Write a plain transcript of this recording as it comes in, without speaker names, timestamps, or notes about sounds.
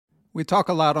We talk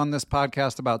a lot on this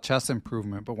podcast about chess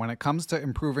improvement, but when it comes to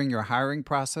improving your hiring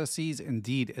processes,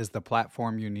 Indeed is the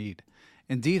platform you need.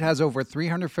 Indeed has over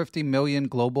 350 million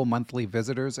global monthly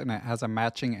visitors, and it has a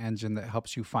matching engine that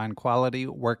helps you find quality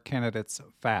work candidates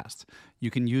fast. You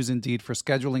can use Indeed for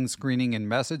scheduling, screening, and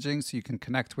messaging so you can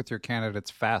connect with your candidates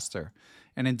faster.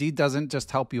 And Indeed doesn't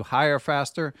just help you hire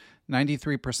faster.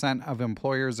 93% of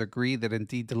employers agree that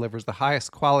Indeed delivers the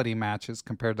highest quality matches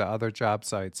compared to other job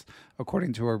sites,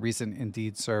 according to a recent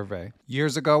Indeed survey.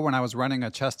 Years ago, when I was running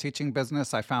a chess teaching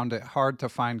business, I found it hard to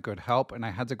find good help, and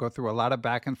I had to go through a lot of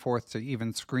back and forth to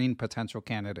even screen potential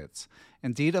candidates.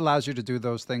 Indeed allows you to do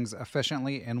those things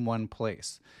efficiently in one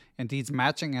place. Indeed's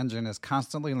matching engine is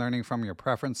constantly learning from your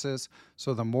preferences,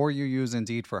 so the more you use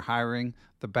Indeed for hiring,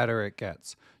 the better it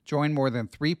gets. Join more than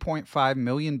 3.5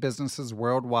 million businesses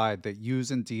worldwide that use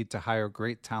Indeed to hire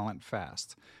great talent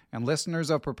fast. And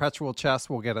listeners of Perpetual Chess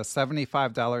will get a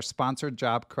 $75 sponsored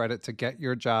job credit to get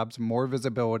your jobs more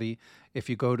visibility if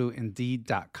you go to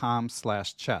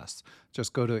Indeed.com/chess.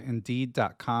 Just go to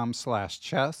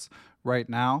Indeed.com/chess right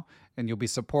now, and you'll be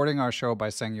supporting our show by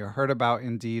saying you heard about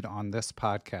Indeed on this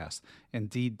podcast.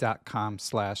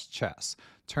 Indeed.com/chess.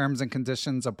 Terms and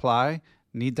conditions apply.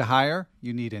 Need to hire?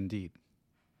 You need Indeed.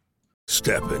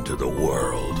 Step into the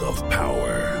world of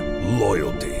power,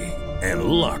 loyalty, and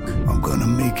luck. I'm gonna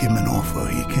make him an offer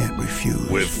he can't refuse.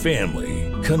 With family,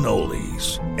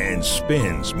 cannolis, and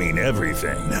spins mean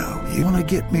everything. Now, you wanna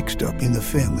get mixed up in the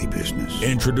family business.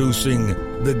 Introducing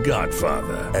The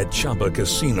Godfather at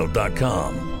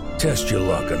ChumbaCasino.com. Test your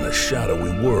luck in the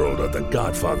shadowy world of The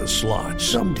Godfather slot.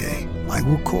 Someday, I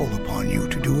will call upon you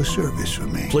to do a service for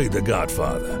me. Play The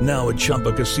Godfather now at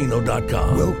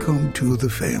ChumbaCasino.com. Welcome to the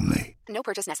family. No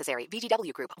purchase necessary.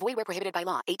 VGW Group. Void where prohibited by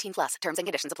law. 18+. Terms and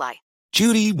conditions apply.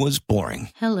 Judy was boring.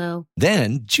 Hello.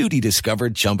 Then Judy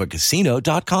discovered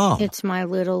ChumbaCasino.com. It's my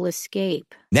little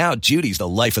escape. Now Judy's the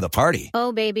life of the party.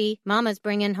 Oh, baby, mama's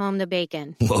bringing home the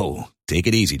bacon. Whoa, take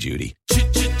it easy, Judy.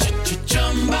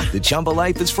 The Chumba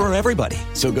life is for everybody.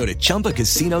 So go to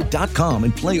ChumbaCasino.com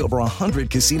and play over 100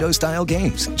 casino-style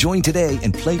games. Join today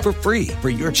and play for free for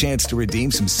your chance to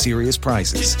redeem some serious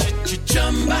prizes.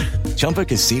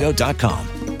 ChumbaCasino.com.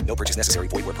 No purchase necessary.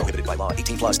 Void where prohibited by law.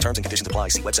 18+. Terms and conditions apply.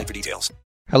 See website for details.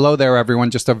 Hello there,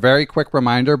 everyone. Just a very quick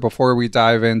reminder before we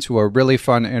dive into a really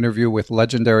fun interview with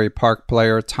legendary park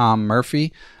player Tom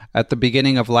Murphy. At the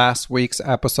beginning of last week's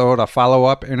episode, a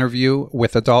follow-up interview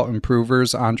with adult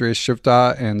improvers Andres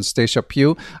Shivda and Stacia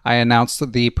Pugh, I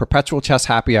announced the Perpetual Chess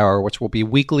Happy Hour, which will be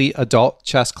weekly adult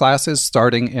chess classes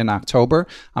starting in October.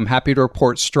 I'm happy to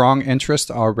report strong interest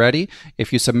already.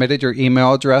 If you submitted your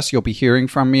email address, you'll be hearing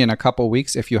from me in a couple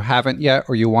weeks. If you haven't yet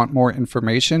or you want more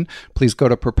information, please go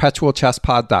to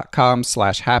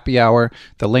perpetualchesspod.com/happy hour.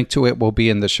 The link to it will be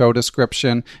in the show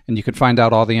description, and you can find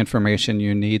out all the information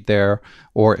you need there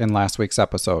or in last week's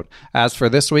episode. As for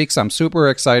this week's, I'm super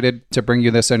excited to bring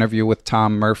you this interview with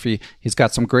Tom Murphy. He's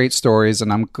got some great stories,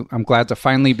 and I'm glad to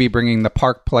finally be bringing the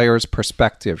park player's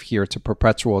perspective here to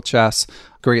Perpetual Chess.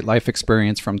 Great life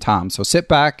experience from Tom. So sit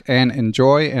back and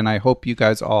enjoy, and I hope you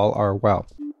guys all are well.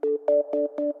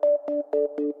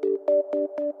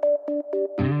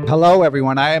 Hello,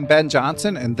 everyone. I am Ben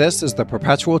Johnson, and this is the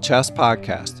Perpetual Chess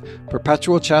Podcast.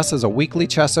 Perpetual Chess is a weekly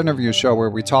chess interview show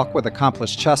where we talk with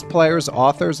accomplished chess players,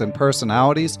 authors, and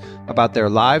personalities about their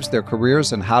lives, their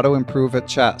careers, and how to improve at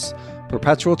chess.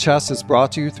 Perpetual Chess is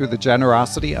brought to you through the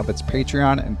generosity of its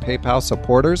Patreon and PayPal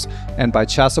supporters and by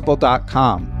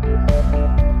Chessable.com.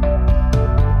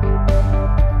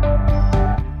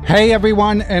 Hey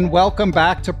everyone, and welcome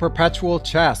back to Perpetual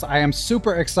Chess. I am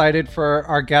super excited for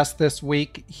our guest this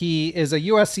week. He is a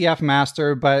USCF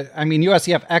master, but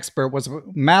USCF expert, was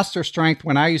master strength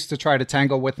when I used to try to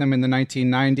tangle with him in the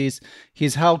 1990s.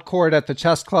 He's held court at the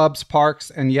chess clubs,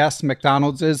 parks, and yes,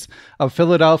 McDonald's of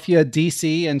Philadelphia,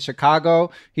 DC, and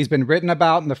Chicago. He's been written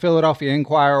about in the Philadelphia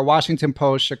Inquirer, Washington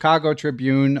Post, Chicago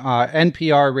Tribune,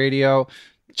 NPR Radio,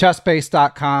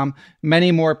 chessbase.com, many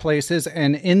more places.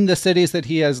 And in the cities that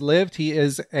he has lived, he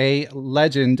is a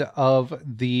legend of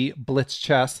the blitz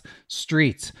chess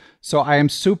streets. So I am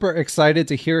super excited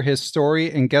to hear his story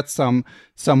and get some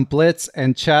blitz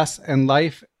and chess and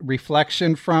life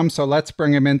reflection from. So let's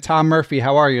bring him in. Tom Murphy,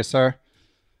 how are you, sir?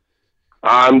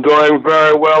 I'm doing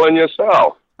very well, and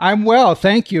yourself? I'm well,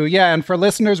 thank you. Yeah, and for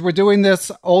listeners, we're doing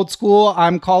this old school.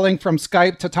 I'm calling from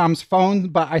Skype to Tom's phone,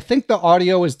 but I think the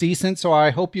audio is decent, so I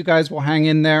hope you guys will hang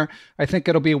in there. I think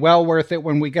it'll be well worth it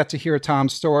when we get to hear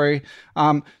Tom's story.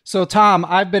 So Tom,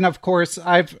 I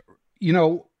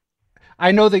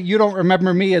know that you don't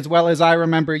remember me as well as I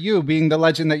remember you, being the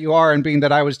legend that you are, and being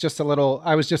that I was just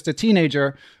a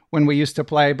teenager when we used to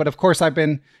play. But of course,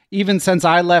 even since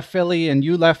I left Philly and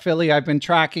you left Philly, I've been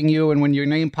tracking you. And when your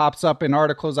name pops up in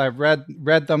articles, I've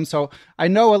read them. So I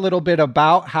know a little bit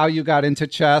about how you got into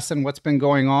chess and what's been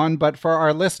going on. But for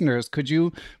our listeners, could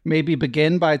you maybe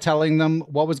begin by telling them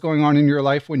what was going on in your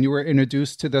life when you were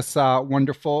introduced to this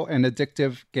wonderful and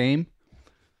addictive game?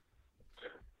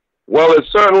 Well, it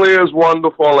certainly is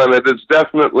wonderful, and it is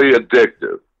definitely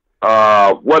addictive.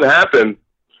 What happened,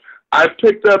 I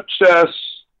picked up chess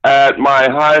at my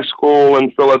high school in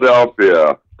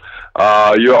Philadelphia.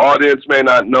 Your audience may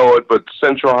not know it, but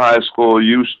Central High School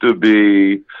used to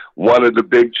be one of the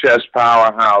big chess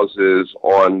powerhouses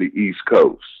on the East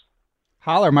Coast.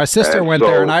 Holler, my sister went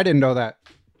there, and I didn't know that.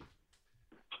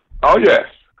 Oh, yes.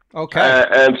 Okay.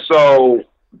 And so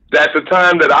at the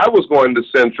time that I was going to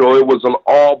Central, it was an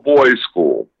all-boys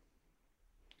school.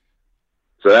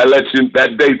 So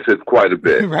that dates it quite a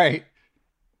bit. Right.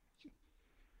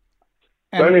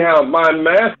 So anyhow, my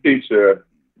math teacher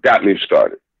got me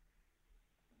started.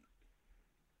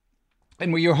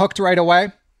 And were you hooked right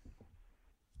away?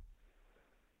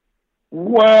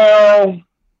 Well,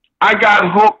 I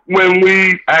got hooked when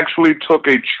we actually took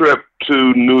a trip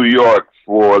to New York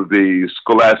for the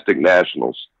Scholastic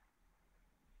Nationals.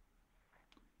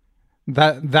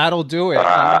 That'll do it.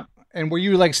 And were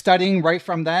you like studying right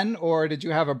from then, or did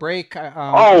you have a break?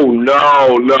 Oh,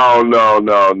 no,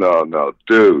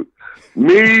 dude.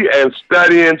 Me and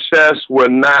studying chess were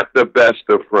not the best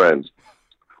of friends.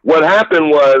 What happened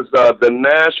was the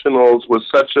Nationals was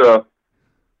such a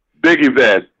big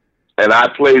event, and I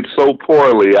played so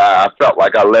poorly, I felt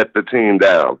like I let the team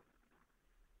down.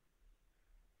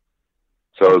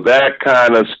 So that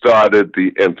kind of started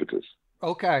the impetus.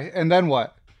 Okay, and then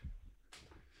what?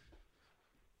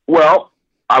 Well,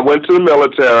 I went to the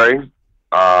military.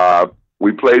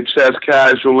 We played chess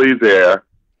casually there.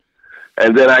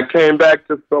 And then I came back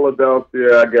to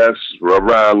Philadelphia, I guess,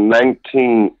 around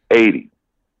 1980.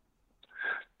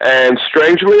 And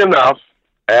strangely enough,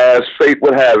 as fate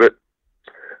would have it,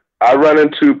 I run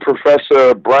into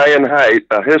Professor Brian Haidt,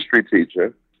 a history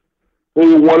teacher,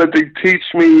 who wanted to teach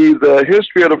me the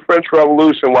history of the French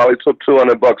Revolution while he took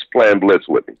 $200 playing Blitz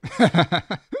with me.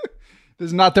 This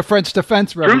is not the French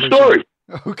Defense Revolution. True story.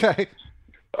 Okay.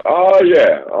 Oh,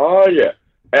 yeah.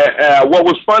 And what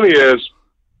was funny is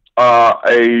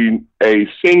a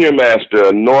senior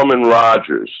master, Norman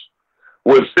Rogers,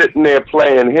 was sitting there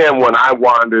playing him when I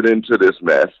wandered into this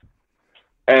mess.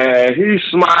 And he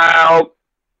smiled,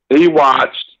 he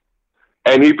watched,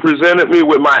 and he presented me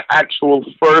with my actual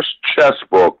first chess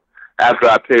book after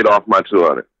I paid off my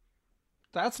 $200.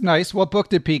 That's nice. What book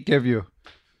did Pete give you?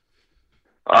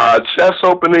 Chess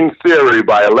Opening Theory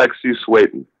by Alexei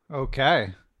Swayton.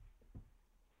 Okay.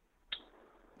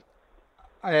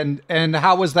 And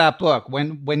how was that book?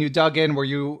 When you dug in, were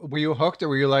you hooked, or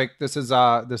were you like, this is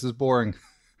boring?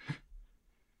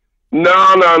 No.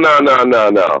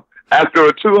 After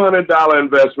a $200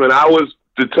 investment, I was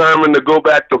determined to go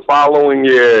back the following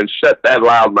year and shut that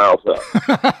loudmouth up.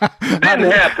 It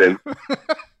didn't happen.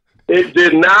 It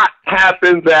did not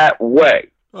happen that way.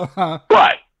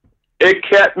 But it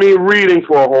kept me reading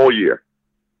for a whole year.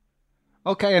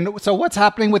 Okay, and so what's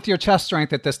happening with your chess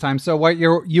strength at this time? So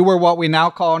you were what we now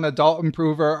call an adult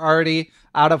improver, already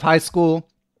out of high school,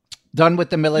 done with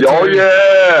the military. Oh,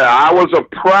 yeah. I was a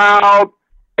proud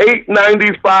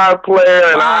 895 player,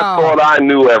 and wow. I thought I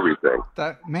knew everything.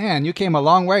 Man, you came a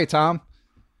long way, Tom.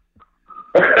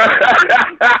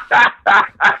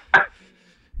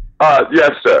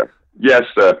 Yes, sir.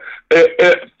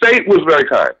 Fate was very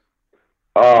kind.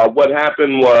 What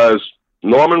happened was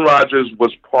Norman Rogers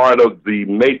was part of the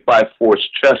Mate by Force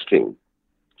chess team,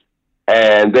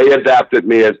 and they adopted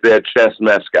me as their chess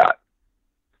mascot.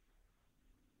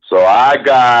 So I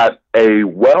got a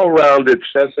well-rounded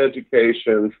chess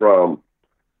education from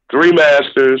 3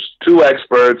 masters, 2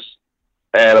 experts,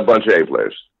 and a bunch of A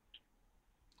players.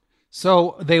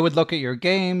 So they would look at your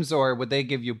games, or would they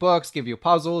give you books, give you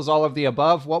puzzles, all of the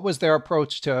above? What was their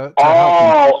approach to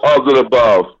all of the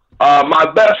above?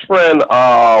 My best friend,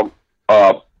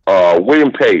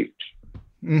 William Page.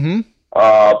 Mm-hmm.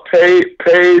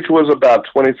 Page was about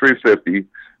 2350,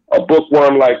 a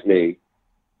bookworm like me.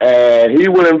 And he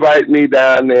would invite me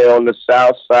down there on the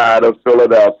south side of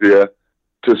Philadelphia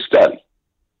to study.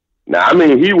 Now, I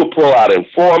mean, he would pull out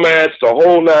informats, the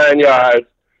whole 9 yards,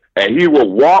 and he would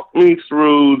walk me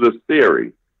through the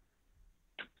theory.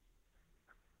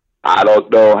 I don't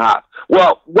know how.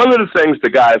 Well, one of the things the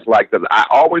guys like that I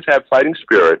always had fighting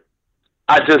spirit.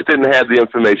 I just didn't have the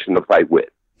information to fight with.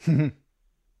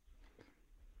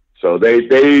 So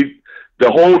the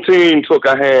whole team took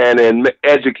a hand in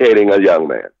educating a young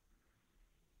man.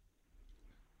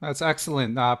 That's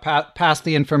excellent. Pass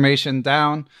the information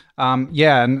down.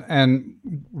 And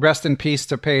rest in peace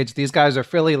to Paige. These guys are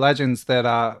Philly legends that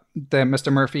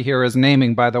Mr. Murphy here is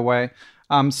naming, by the way.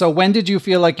 So when did you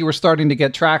feel like you were starting to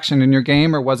get traction in your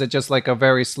game, or was it just like a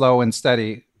very slow and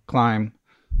steady climb?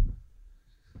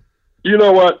 You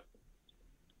know what?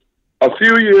 A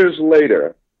few years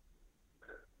later,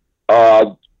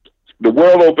 the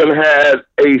World Open had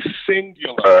a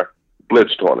singular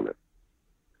blitz tournament.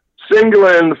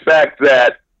 Singular in the fact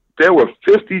that there were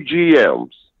 50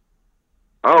 GMs,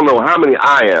 I don't know how many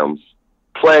IMs,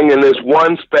 playing in this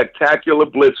one spectacular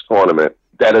blitz tournament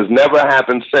that has never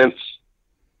happened since.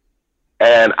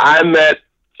 And I met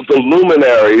the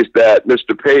luminaries that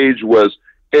Mr. Page was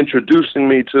introducing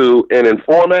me to in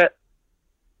Informat,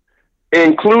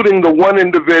 including the one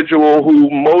individual who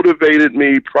motivated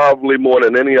me probably more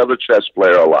than any other chess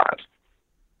player alive.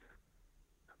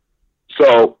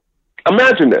 So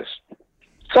imagine this.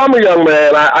 So I'm a young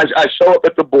man. I show up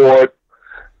at the board,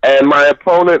 and my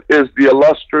opponent is the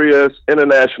illustrious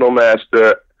international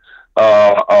master,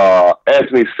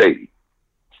 Anthony Sadie,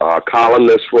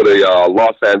 columnist for the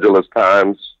Los Angeles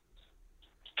Times.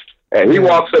 And he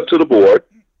walks up to the board.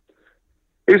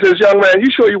 He says, "Young man, you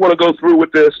sure you want to go through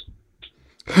with this?"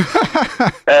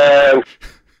 And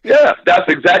yeah,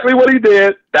 that's exactly what he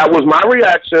did. That was my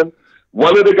reaction.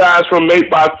 One of the guys from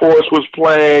Mate by Force was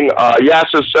playing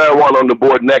Yasser Seirawan on the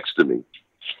board next to me.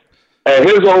 And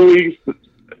he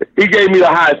gave me the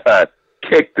high five,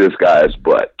 kicked this guy's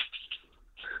butt.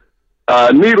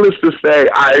 Needless to say,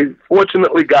 I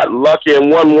fortunately got lucky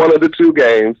and won one of the two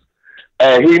games,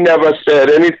 and he never said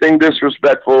anything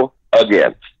disrespectful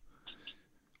again.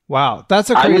 Wow, that's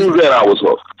a crazy... I knew that I was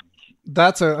hooked.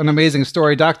 That's an amazing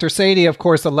story. Dr. Sadie, of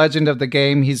course, a legend of the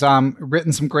game. He's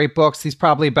written some great books. He's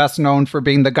probably best known for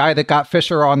being the guy that got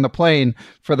Fischer on the plane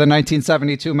for the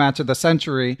 1972 match of the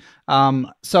century.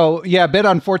 So, yeah, a bit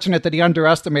unfortunate that he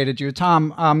underestimated you.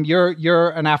 Tom, you're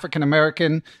an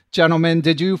African-American gentleman.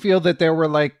 Did you feel that there were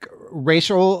like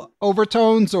racial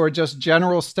overtones or just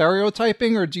general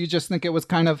stereotyping, or do you just think it was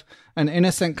kind of an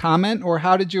innocent comment, or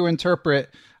how did you interpret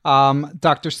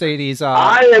Dr. Sadie's...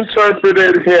 I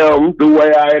interpreted him the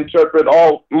way I interpret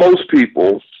most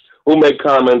people who make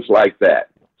comments like that.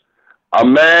 A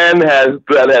man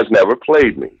that has never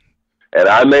played me. And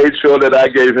I made sure that I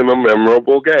gave him a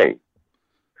memorable game.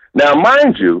 Now,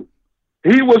 mind you,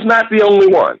 he was not the only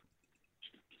one.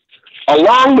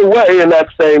 Along the way in that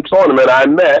same tournament, I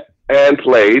met and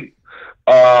played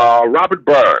Robert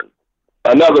Byrne,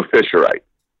 another Fischerite.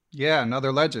 Yeah,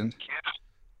 another legend.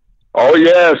 Oh,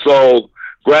 yeah. So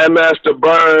Grandmaster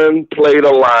Byrne played a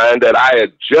line that I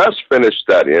had just finished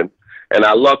studying, and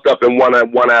I lucked up and won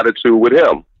out of two with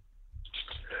him.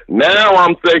 Now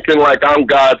I'm thinking like I'm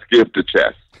God's gift to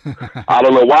chess. I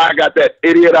don't know why I got that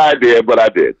idiot idea, but I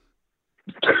did.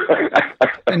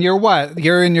 And you're what?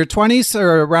 You're in your 20s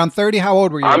or around 30? How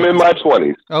old were you? I'm in my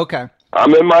 20s. Okay.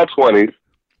 I'm in my 20s.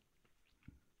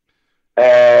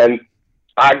 And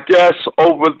I guess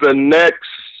over the next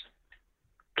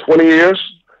 20 years,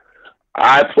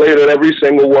 I played at every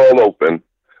single World Open,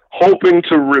 hoping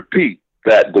to repeat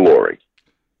that glory.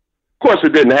 Of course,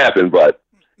 it didn't happen, but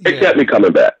it kept me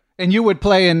coming back. And you would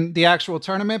play in the actual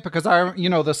tournament? Because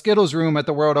the Skittles room at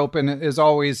the World Open is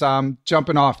always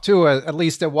jumping off too. At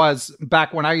least it was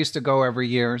back when I used to go every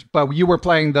year. But you were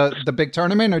playing the big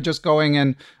tournament, or just going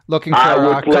and looking for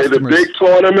customers? I would play the big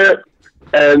tournament,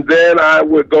 and then I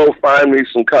would go find me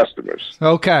some customers.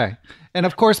 Okay. And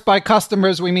of course, by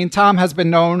customers, we mean Tom has been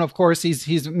known. Of course,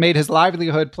 he's made his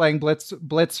livelihood playing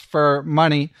blitz for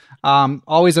money.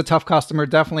 Always a tough customer.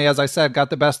 Definitely, as I said, got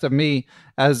the best of me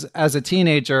as a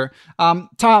teenager.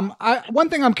 Tom, one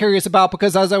thing I'm curious about,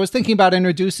 because as I was thinking about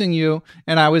introducing you,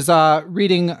 and I was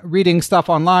reading stuff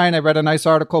online, I read a nice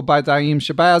article by Daim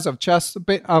Shabazz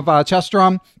of Chess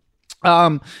Drum.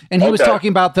 And he was talking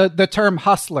about the term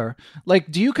hustler.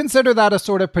 Like, do you consider that a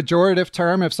sort of pejorative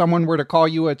term if someone were to call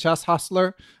you a chess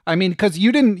hustler? I mean, because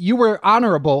you were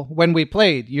honorable when we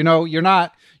played. You're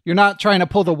not trying to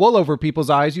pull the wool over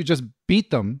people's eyes. You just beat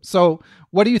them. So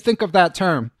what do you think of that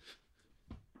term?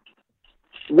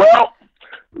 Well,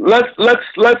 let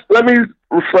me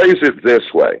rephrase it this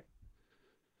way.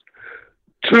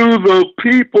 To the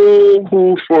people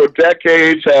who for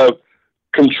decades have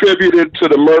contributed to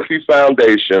the Murphy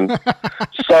Foundation,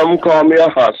 some call me a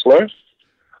hustler,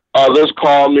 others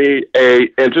call me a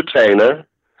entertainer,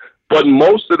 but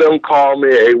most of them call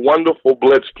me a wonderful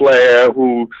blitz player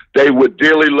who they would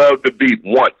dearly love to beat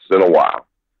once in a while.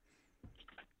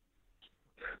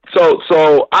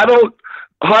 So I don't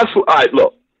hustle. All right,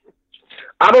 look,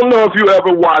 I don't know if you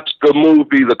ever watched the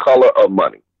movie The Color of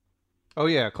Money. Oh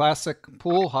yeah, classic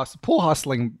pool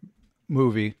hustling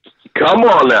movie. Come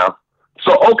on now.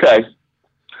 So, okay.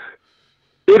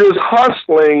 It is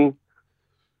hustling.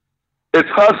 It's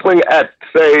hustling at,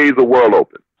 say, the World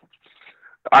Open.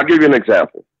 I'll give you an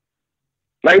example.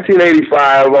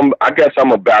 1985, I guess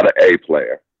I'm about an A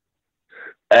player.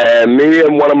 And me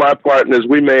and one of my partners,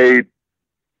 we made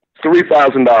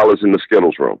 $3,000 in the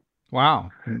Skittles room.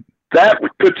 Wow. That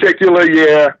particular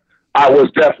year, I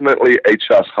was definitely a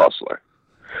chess hustler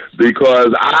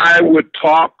because I would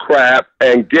talk crap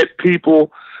and get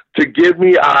people to give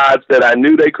me odds that I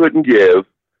knew they couldn't give.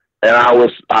 And I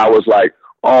was like,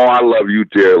 oh, I love you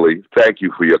dearly. Thank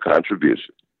you for your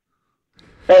contribution.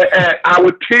 And I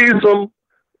would tease them,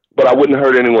 but I wouldn't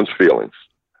hurt anyone's feelings.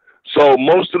 So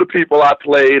most of the people I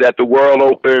played at the World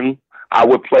Open, I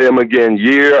would play them again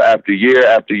year after year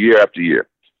after year after year.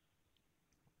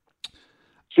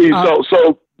 See,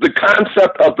 so the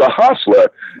concept of the hustler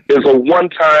is a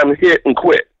one-time hit and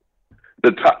quit.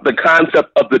 The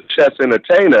concept of the chess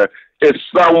entertainer is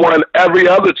someone every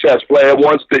other chess player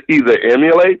wants to either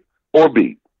emulate or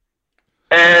beat.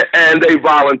 And they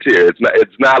volunteer.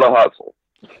 It's not a hustle.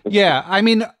 Yeah, I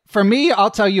mean, for me,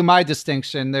 I'll tell you my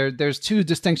distinction. There's two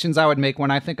distinctions I would make when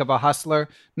I think of a hustler.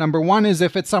 Number one is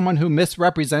if it's someone who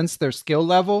misrepresents their skill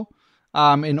level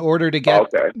in order to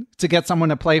get someone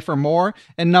to play for more.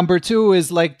 And number two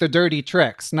is like the dirty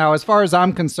tricks. Now, as far as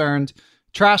I'm concerned,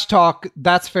 trash talk,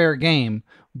 that's fair game.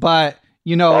 But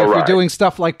you know, if you're doing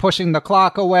stuff like pushing the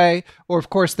clock away, or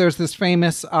of course, there's this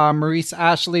famous Maurice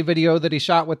Ashley video that he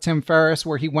shot with Tim Ferriss,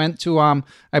 where he went to,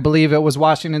 I believe it was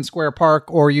Washington Square Park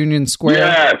or Union Square.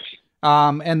 Yes.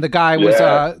 And the guy was,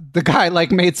 the guy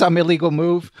like made some illegal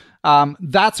move.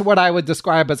 That's what I would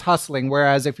describe as hustling.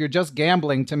 Whereas if you're just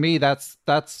gambling, to me, that's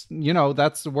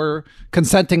we're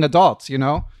consenting adults, you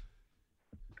know?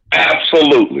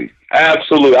 Absolutely.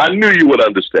 I knew you would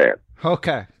understand.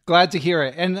 Okay. Glad to hear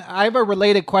it. And I have a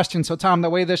related question. So, Tom, the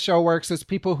way this show works is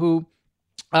people who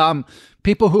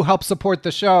help support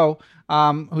the show,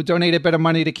 who donate a bit of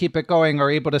money to keep it going,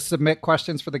 are able to submit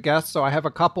questions for the guests. So I have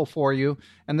a couple for you.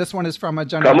 And this one is from a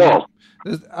gentleman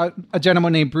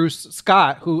named Bruce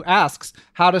Scott, who asks,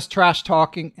 how does trash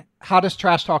talking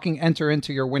enter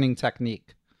into your winning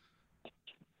technique?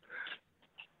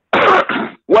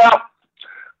 Well,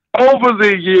 over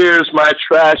the years, my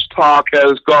trash talk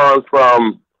has gone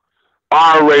from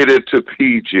R-rated to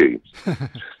PG.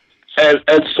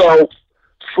 and so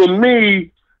for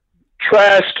me,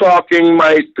 trash talking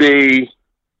might be,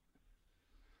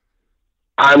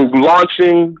 I'm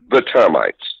launching the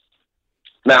termites.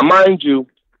 Now, mind you,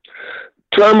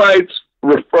 termites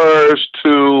refers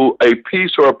to a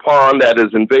piece or a pawn that has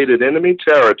invaded enemy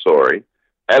territory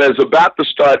and is about to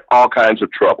start all kinds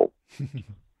of trouble.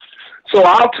 So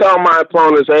I'll tell my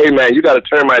opponents, hey, man, you got a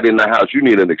termite in the house. You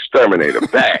need an exterminator.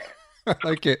 Bang. I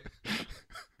like it.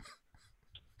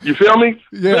 You feel me?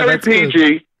 Yeah, very PG.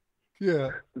 Good. Yeah.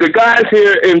 The guys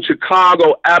here in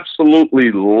Chicago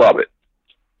absolutely love it.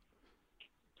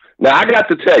 Now, I got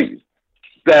to tell you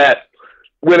that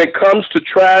when it comes to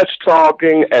trash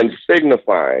talking and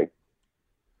signifying,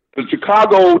 the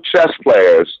Chicago chess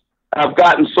players have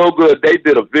gotten so good, they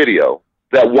did a video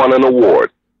that won an award.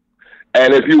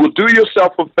 And if you will do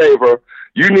yourself a favor,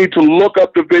 you need to look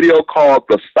up the video called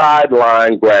The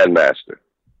Sideline Grandmaster.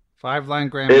 5-line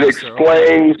Grandmaster. It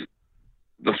explains,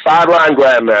 the Sideline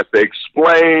Grandmaster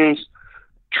explains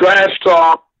trash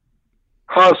talk,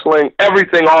 hustling,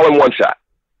 everything all in one shot.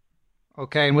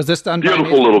 Okay, and was this done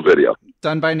Beautiful little video.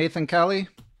 Done by Nathan Kelly?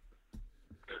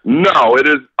 No, it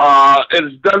is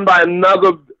it's done by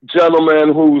another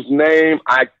gentleman whose name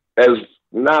is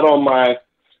not on my,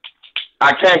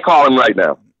 I can't call him right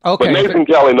now. Okay. But Nathan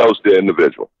Kelly knows the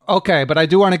individual. Okay, but I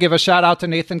do want to give a shout out to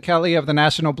Nathan Kelly of the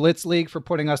National Blitz League for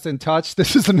putting us in touch.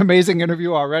 This is an amazing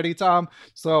interview already, Tom.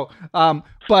 So,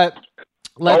 but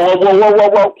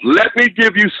whoa. Let me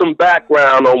give you some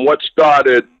background on what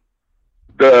started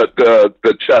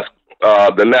the chess,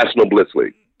 the National Blitz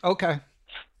League. Okay.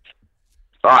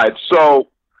 All right. So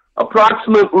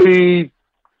approximately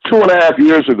 2.5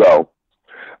 years ago,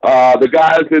 the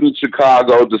guys in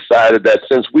Chicago decided that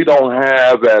since we don't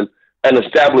have an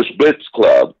established blitz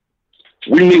club,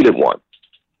 we needed one.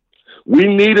 We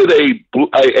needed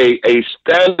a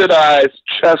standardized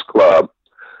chess club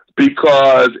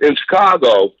because in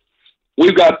Chicago,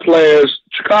 we've got players.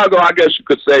 Chicago, I guess you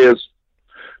could say, is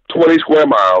 20 square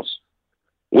miles.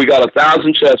 We got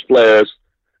 1,000 chess players,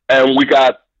 and we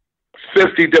got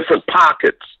 50 different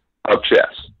pockets of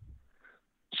chess.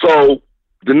 So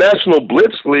the National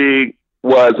Blitz League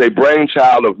was a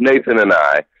brainchild of Nathan and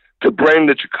I to bring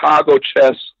the Chicago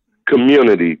chess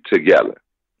community together.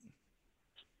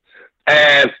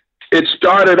 And it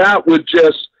started out with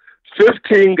just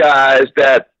 15 guys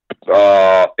that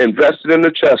invested in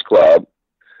the chess club,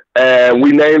 and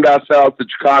we named ourselves the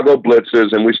Chicago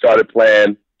Blitzers, and we started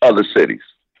playing other cities.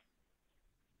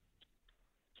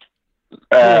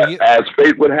 As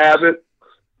fate would have it,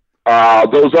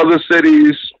 those other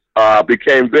cities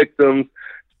became victims,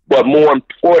 but more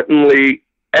importantly,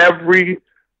 every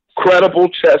credible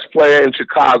chess player in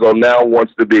Chicago now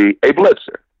wants to be a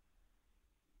blitzer.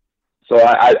 So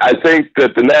I think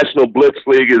that the National Blitz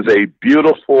League is a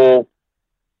beautiful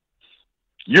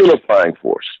unifying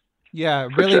force. Yeah,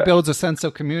 it really builds a sense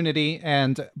of community.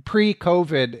 And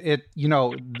pre-COVID,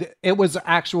 it was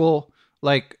actual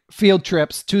like field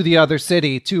trips to the other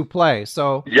city to play.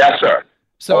 So yes, sir.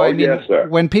 So yes, sir.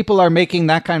 When people are making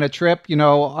that kind of trip,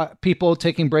 people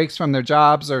taking breaks from their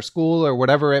jobs or school or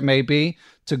whatever it may be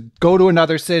to go to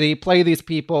another city, play these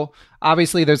people.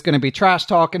 Obviously, there's going to be trash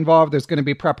talk involved. There's going to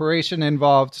be preparation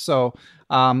involved. So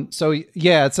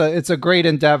yeah, it's a great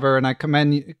endeavor, and I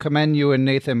commend you and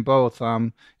Nathan both.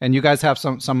 And you guys have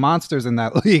some monsters in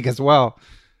that league as well.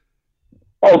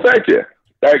 Oh, thank you.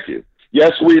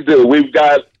 Yes, we do. We've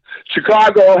got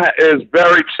Chicago is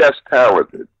very chess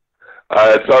talented.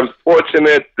 It's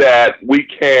unfortunate that we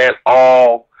can't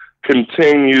all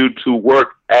continue to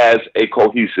work as a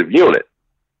cohesive unit.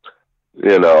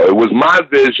 It was my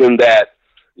vision that,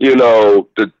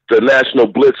 the National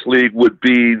Blitz League would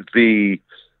be the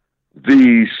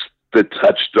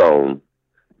touchstone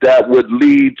that would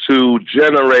lead to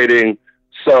generating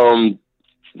some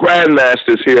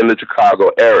grandmasters here in the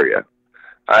Chicago area.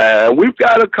 We've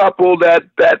got a couple that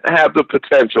have the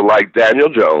potential, like Daniel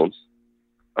Jones,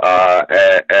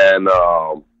 and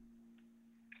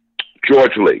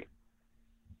George Lee.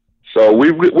 So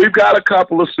we've got a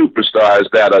couple of superstars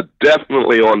that are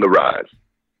definitely on the rise.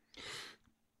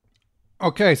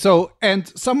 Okay, so and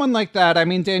someone like that, I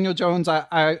mean, Daniel Jones,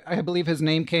 I believe his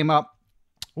name came up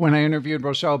when I interviewed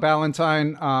Rochelle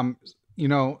Ballantyne.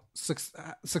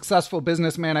 Successful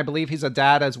businessman. I believe he's a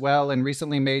dad as well, and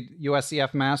recently made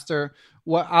USCF master.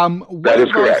 What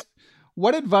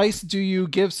advice do you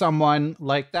give someone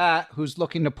like that who's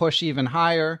looking to push even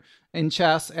higher in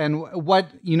chess? And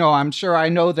I'm sure I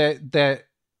know that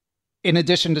in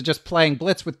addition to just playing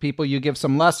blitz with people, you give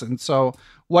some lessons. So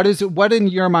what in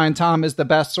your mind, Tom, is the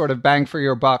best sort of bang for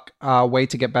your buck way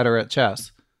to get better at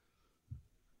chess?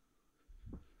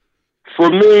 For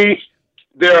me,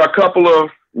 there are a couple of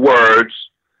words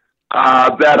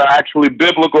that are actually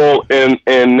biblical in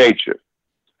nature.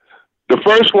 The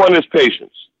first one is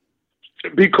patience,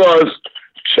 because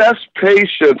chess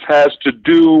patience has to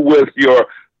do with your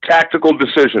tactical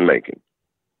decision making.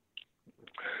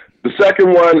 The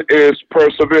second one is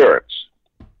perseverance,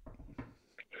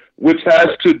 which has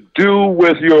to do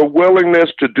with your willingness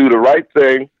to do the right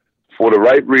thing for the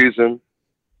right reason,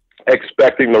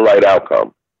 expecting the right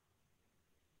outcome.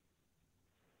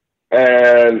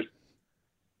 And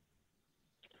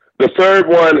the third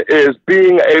one is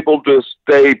being able to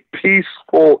stay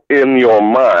peaceful in your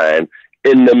mind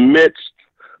in the midst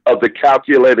of the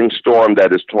calculating storm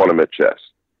that is tournament chess.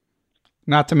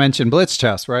 Not to mention blitz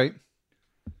chess, right?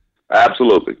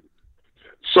 Absolutely.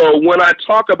 So when I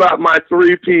talk about my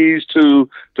 3 Ps to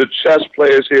the chess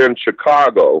players here in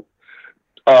Chicago,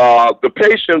 the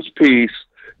patience piece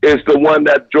is the one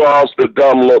that draws the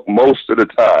dumb look most of the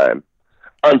time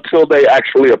until they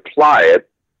actually apply it.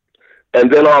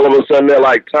 And then all of a sudden they're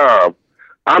like, Tom,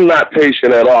 I'm not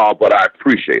patient at all, but I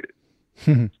appreciate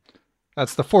it.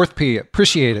 That's the 4th P.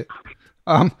 Appreciate it.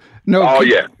 No. Oh,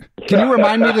 yeah. Can you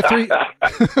remind me the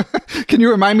 3? Can you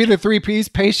remind me the 3 Ps?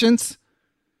 Patience,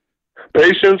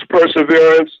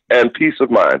 perseverance, and peace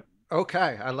of mind.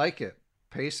 Okay, I like it.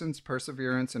 Patience,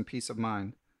 perseverance, and peace of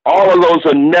mind. All of those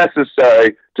are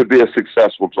necessary to be a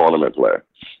successful tournament player.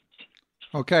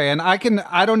 Okay, and I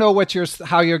don't know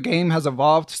how your game has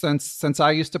evolved since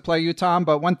I used to play you, Tom,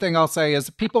 but one thing I'll say is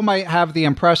people might have the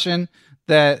impression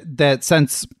that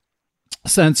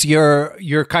since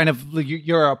you're kind of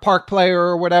you're a park player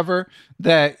or whatever,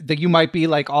 that you might be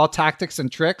like all tactics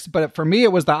and tricks, but for me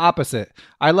it was the opposite.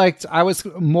 I was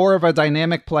more of a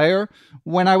dynamic player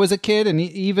when I was a kid, and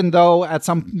even though at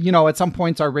some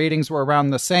points our ratings were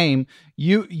around the same,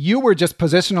 you were just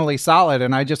positionally solid,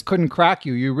 and I just couldn't crack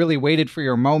you. You really waited for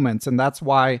your moments, and that's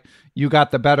why you got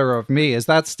the better of me. Is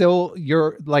that still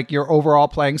your overall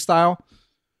playing style?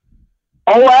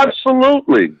 Oh,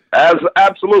 absolutely.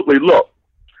 Absolutely. Look,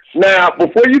 now,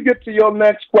 before you get to your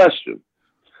next question,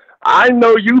 I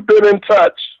know you've been in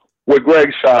touch with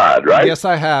Greg Shahad, right? Yes,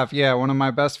 I have. Yeah, one of my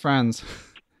best friends.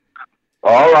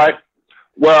 All right.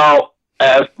 Well,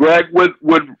 as Greg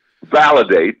would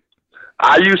validate,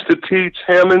 I used to teach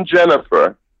him and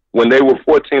Jennifer when they were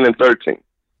 14 and 13.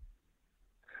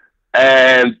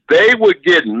 And they would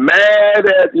get mad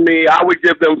at me. I would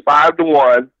give them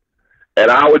 5-1,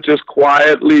 and I would just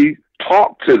quietly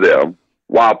talk to them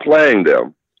while playing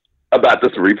them about the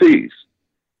 3 Ps.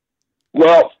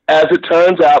 Well, as it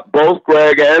turns out, both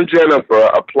Greg and Jennifer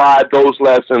applied those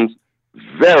lessons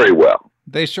very well.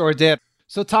 They sure did.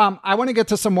 So, Tom, I want to get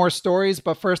to some more stories,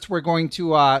 but first we're going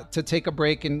to take a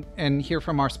break and hear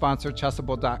from our sponsor,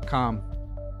 Chessable.com.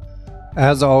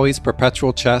 As always,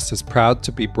 Perpetual Chess is proud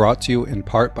to be brought to you in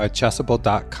part by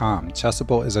Chessable.com.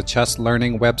 Chessable is a chess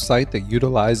learning website that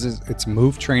utilizes its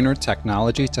Move Trainer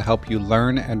technology to help you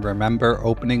learn and remember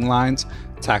opening lines,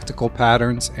 tactical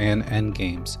patterns, and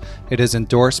endgames. It is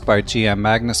endorsed by GM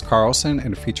Magnus Carlsen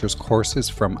and features courses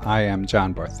from I.M.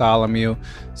 John Bartholomew,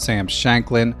 Sam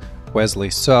Shanklin, Wesley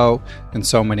So, and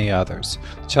so many others.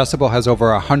 Chessable has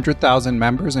over 100,000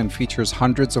 members and features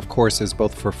hundreds of courses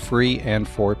both for free and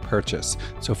for purchase.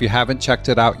 So if you haven't checked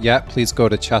it out yet, please go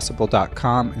to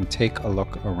Chessable.com and take a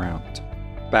look around.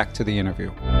 Back to the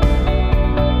interview.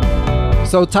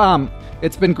 So Tom,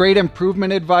 it's been great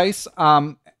improvement advice.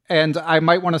 And I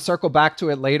might want to circle back to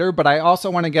it later, but I also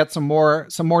want to get some more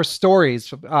stories.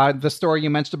 The story you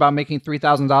mentioned about making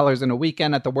 $3,000 in a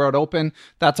weekend at the World Open,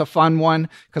 that's a fun one,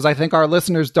 because I think our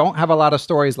listeners don't have a lot of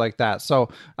stories like that. So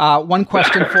one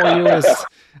question for you is,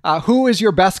 who is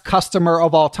your best customer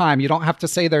of all time? You don't have to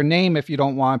say their name if you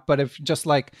don't want, but if just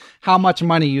like how much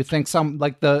money you think some,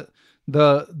 like the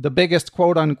biggest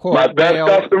quote unquote. My best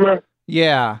customer?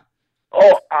 Yeah.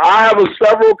 Oh, I have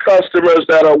several customers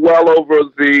that are well over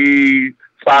the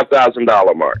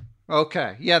 $5,000 mark.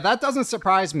 Okay. Yeah, that doesn't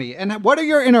surprise me. And what are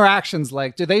your interactions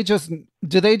like? Do they just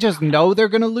know they're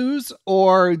going to lose,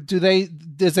 or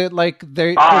is it like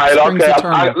they All right,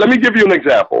 okay. Let me give you an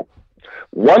example.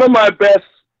 One of my best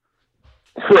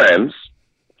friends,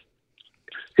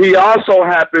 he also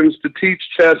happens to teach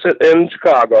chess in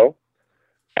Chicago,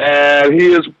 and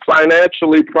he is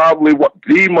financially probably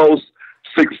the most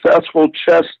successful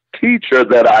chess teacher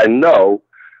that I know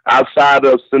outside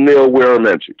of Sunil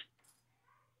Wiramenchi.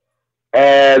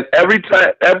 And every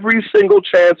single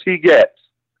chance he gets,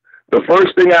 the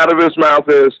first thing out of his mouth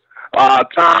is,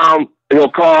 Tom,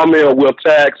 he'll call me or we'll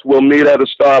text, we'll meet at a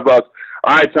Starbucks.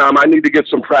 All right, Tom, I need to get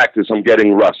some practice. I'm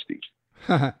getting rusty.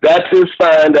 That's his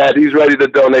sign that he's ready to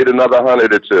donate another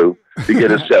 100 or 2 to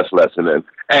get his chess lesson in.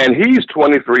 And he's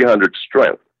 2,300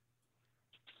 strength.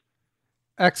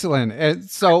 Excellent.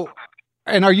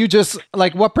 And are you just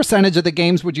like, what percentage of the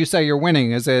games would you say you're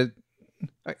winning? Is it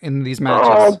in these matches?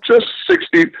 Oh, just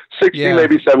 60, yeah.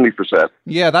 Maybe 70%.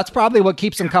 Yeah, that's probably what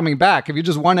keeps them coming back. If you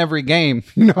just won every game,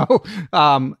 No.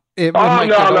 The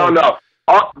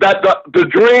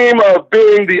dream of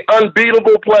being the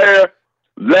unbeatable player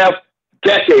left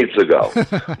decades ago.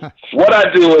 What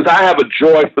I do is I have a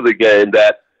joy for the game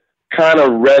that kind of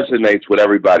resonates with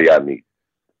everybody I meet.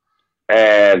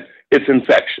 And it's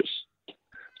infectious.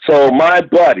 So my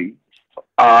buddy,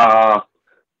 I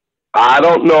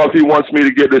don't know if he wants me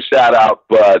to give a shout out,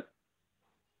 but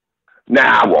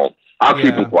I won't. I'll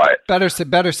keep him quiet. Better.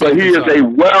 But he is a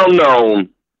well-known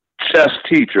chess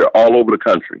teacher all over the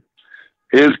country.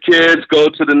 His kids go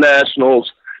to the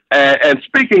nationals. And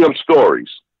speaking of stories,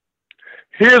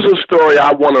 here's a story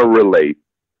I want to relate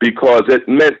because it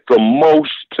meant the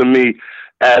most to me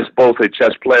as both a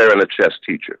chess player and a chess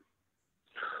teacher.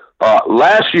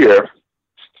 Last year,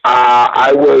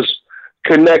 I was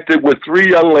connected with 3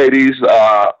 young ladies,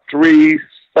 3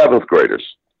 7th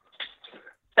graders.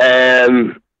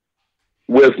 And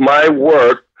with my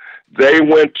work, they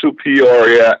went to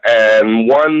Peoria and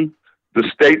won the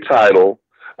state title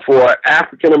for an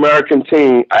African-American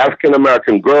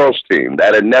girls team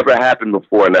that had never happened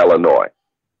before in Illinois.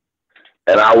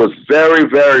 And I was very,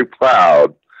 very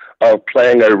proud of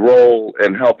playing a role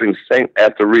in helping St.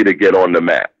 Ethelreda get on the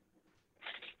map.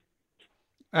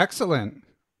 Excellent.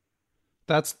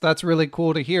 That's really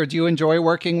cool to hear. Do you enjoy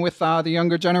working with the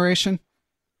younger generation?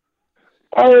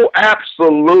 Oh,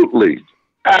 absolutely.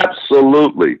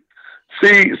 Absolutely.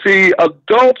 See,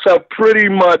 adults have pretty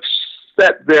much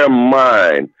set their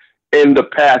mind in the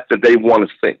path that they want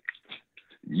to think.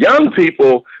 Young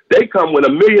people, they come with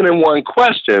 1,000,001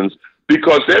 questions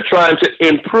because they're trying to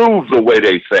improve the way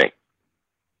they think.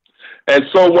 And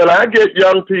so when I get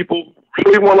young people who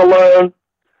really want to learn,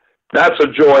 that's a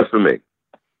joy for me.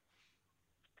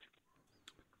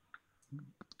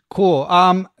 Cool.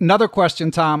 Another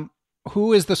question, Tom.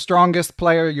 Who is the strongest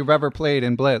player you've ever played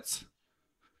in Blitz?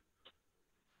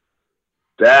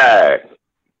 Dang.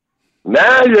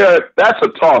 Now that's a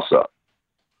toss-up.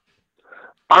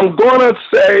 I'm going to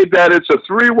say that it's a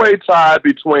three-way tie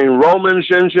between Roman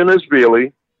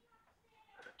Zinzzinishvili,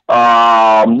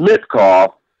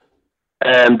 Mitkov,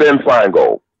 and Ben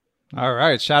Feingold. All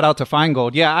right, shout out to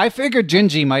Feingold. Yeah, I figured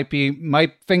Gingy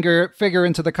might figure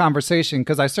into the conversation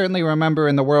because I certainly remember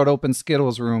in the World Open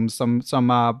Skittles room some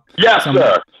yes, some,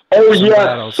 sir. Oh, some yes,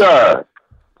 battles. sir.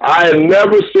 I had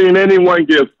never seen anyone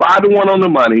give 5-1 on the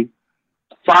money,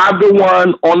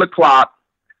 5-1 on the clock,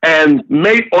 and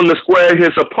mate on the square his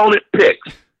opponent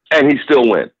picks, and he still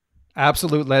wins.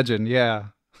 Absolute legend, yeah.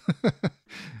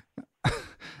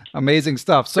 Amazing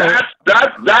stuff. So that's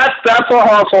a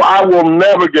hustle I will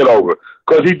never get over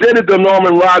because he did it to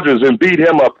Norman Rogers and beat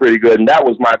him up pretty good, and that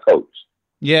was my coach.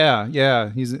 Yeah,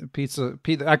 he's Pete.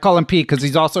 I call him Pete because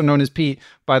he's also known as Pete.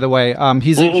 By the way,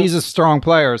 he's a strong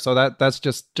player, so that's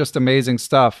just amazing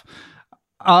stuff.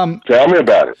 Tell me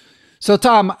about it. So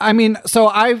Tom, I mean,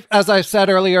 as I said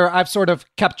earlier, I've sort of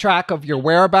kept track of your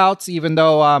whereabouts, even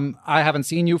though I haven't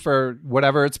seen you for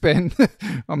whatever it's been.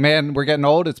 Oh man, we're getting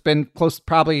old. It's been close,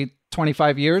 probably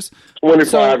 25 years.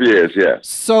 25 years, yeah.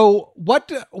 So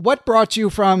what brought you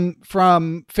from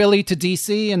Philly to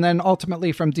DC and then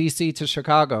ultimately from DC to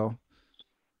Chicago?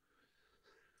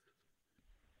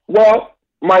 Well,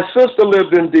 my sister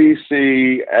lived in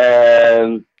DC,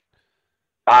 and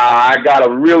I got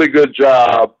a really good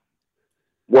job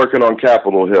working on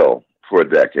Capitol Hill for a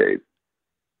decade.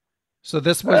 So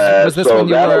this was this when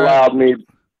you were allowed me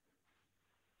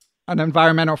an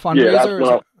environmental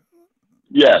fundraiser?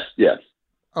 Yes.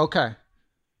 Okay.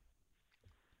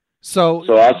 So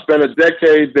I spent a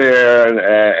decade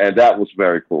there, and that was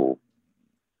very cool.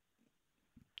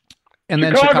 And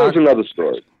then Chicago's another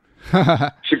story.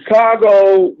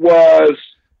 Chicago was,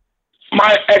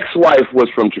 my ex-wife was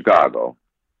from Chicago.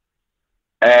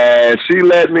 And she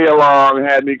led me along,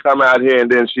 had me come out here, and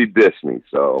then she dissed me.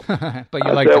 So but you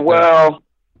I said, well,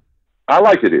 I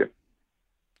like it here.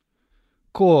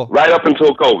 Cool. Right up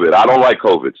until COVID. I don't like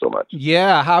COVID so much.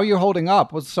 Yeah, how you're holding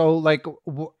up.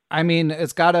 So, I mean,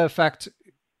 it's got to affect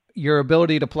your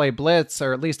ability to play blitz,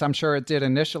 or at least I'm sure it did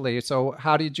initially. So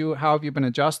how have you been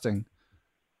adjusting?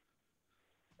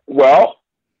 Well,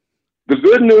 the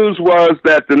good news was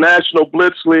that the National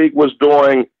Blitz League was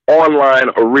doing online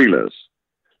arenas.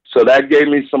 So that gave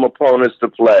me some opponents to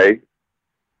play.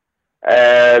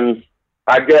 And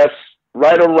I guess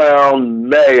right around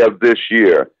May of this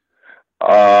year,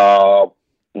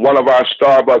 one of our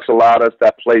Starbucks allowed us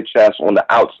to play chess on the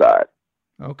outside.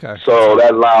 Okay. So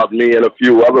that allowed me and a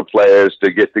few other players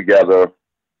to get together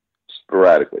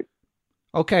sporadically.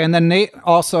 Okay, and then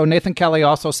Nathan Kelly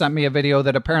also sent me a video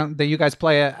that apparently that you guys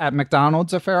play at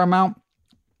McDonald's a fair amount.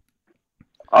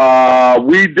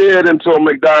 We did until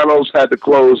McDonald's had to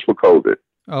close for COVID.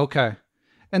 Okay.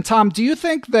 And Tom, do you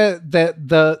think that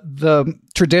the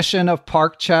tradition of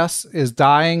park chess is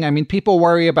dying? I mean, people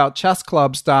worry about chess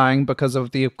clubs dying because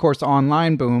of the, of course,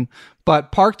 online boom.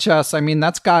 But park chess, I mean,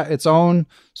 that's got its own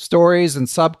stories and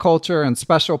subculture and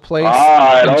special place. All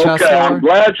right, okay. I'm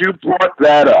glad you brought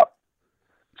that up.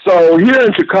 So here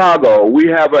in Chicago, we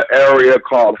have an area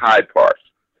called Hyde Park.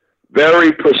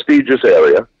 Very prestigious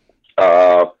area.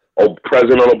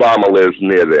 President Obama lives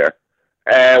near there.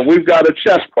 And we've got a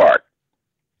chess park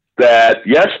that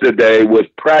yesterday was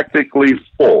practically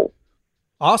full.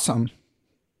 Awesome.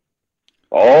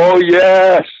 Oh,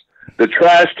 yes. The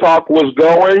trash talk was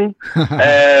going,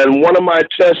 and one of my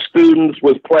chess students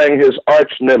was playing his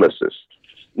arch nemesis.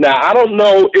 Now, I don't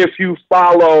know if you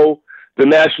follow the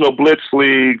National Blitz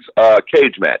League's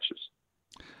cage matches.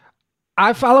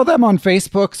 I follow them on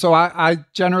Facebook, so I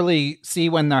generally see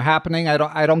when they're happening.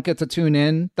 I don't get to tune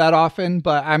in that often,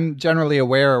 but I'm generally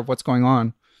aware of what's going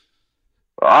on.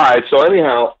 All right. So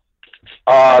anyhow,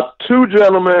 two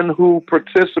gentlemen who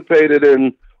participated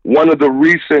in one of the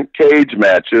recent cage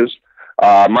matches,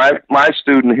 my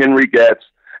student Henry Getz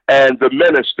and the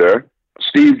minister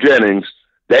Steve Jennings,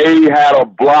 they had a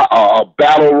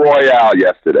battle royale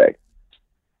yesterday.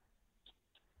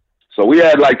 So we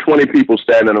had like 20 people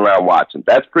standing around watching.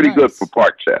 That's pretty good for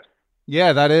park chess.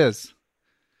 Yeah, that is.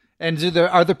 And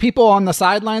are the people on the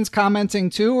sidelines commenting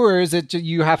too, or is it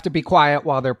you have to be quiet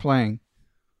while they're playing?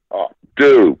 Oh,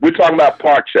 dude, we're talking about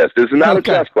park chess. This is not a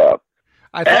chess club.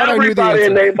 Everybody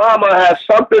and their mama has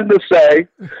something to say.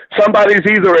 Somebody's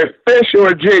either a fish or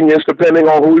a genius, depending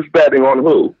on who's betting on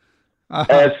who. Uh-huh.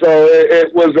 And so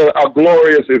it was a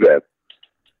glorious event.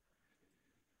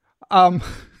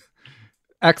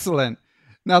 Excellent.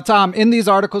 Now, Tom, in these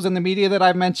articles in the media that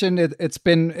I've mentioned, it's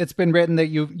been written that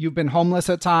you've been homeless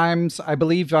at times. I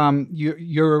believe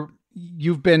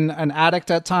you've been an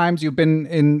addict at times. You've been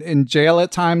in jail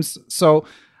at times. So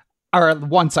or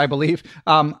once, I believe.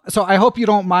 So I hope you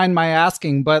don't mind my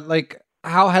asking, but like,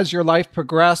 how has your life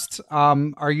progressed?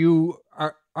 How are your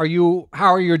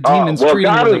demons treating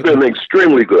God you has been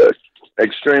extremely good.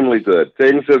 Extremely good.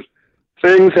 Things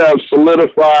have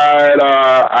solidified.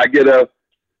 I get a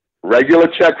regular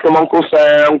check from Uncle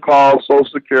Sam called Social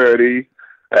Security,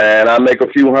 and I make a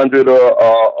few hundred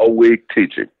a week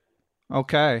teaching.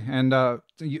 Okay, and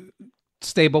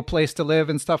stable place to live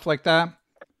and stuff like that.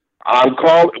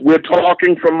 We're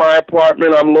talking from my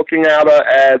apartment. I'm looking out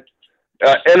at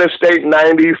Interstate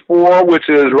 94, which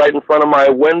is right in front of my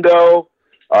window.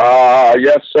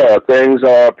 Yes, sir. Things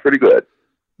are pretty good.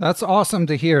 That's awesome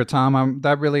to hear, Tom.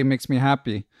 That really makes me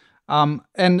happy.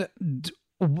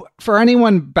 For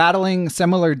anyone battling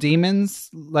similar demons,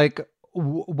 like,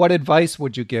 what advice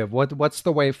would you give? What's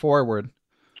the way forward?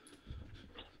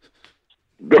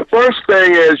 The first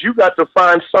thing is you got to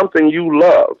find something you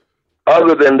love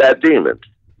other than that demon.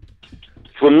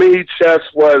 For me, chess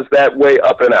was that way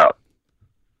up and out.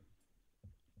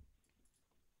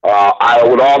 I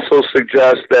would also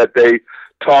suggest that they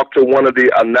talk to one of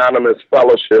the anonymous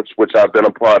fellowships, which I've been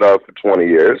a part of for 20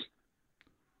 years.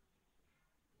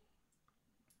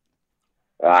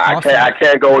 Awesome. I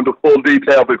can't go into full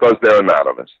detail because they're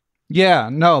anonymous. Yeah,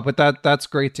 no, but that's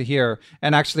great to hear.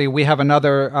 And actually, we have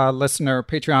another listener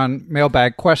Patreon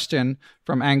mailbag question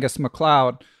from Angus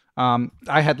McLeod.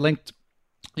 I had linked.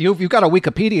 You've got a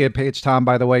Wikipedia page, Tom.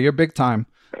 By the way, you're big time.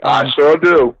 I sure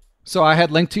do. So I had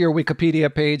linked to your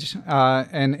Wikipedia page,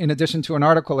 and in addition to an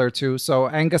article or two. So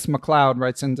Angus McLeod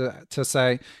writes in to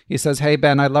say, he says, "Hey,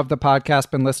 Ben, I love the podcast.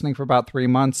 Been listening for about 3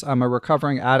 months. I'm a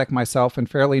recovering addict myself and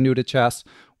fairly new to chess,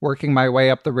 working my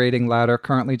way up the rating ladder,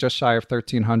 currently just shy of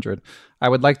 1,300. I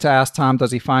would like to ask Tom,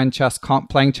 does he find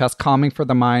playing chess calming for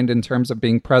the mind in terms of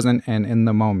being present and in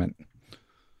the moment?"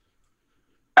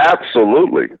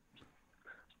 Absolutely.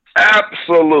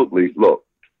 Absolutely. Look,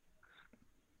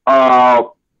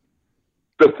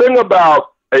 the thing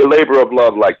about a labor of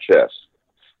love like chess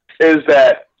is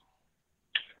that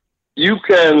you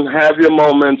can have your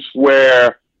moments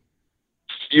where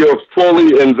you're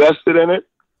fully invested in it,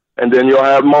 and then you'll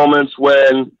have moments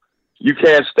when you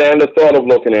can't stand the thought of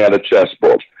looking at a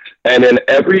chessboard. And in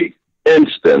every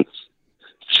instance,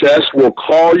 chess will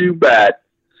call you back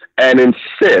and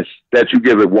insist that you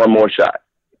give it one more shot.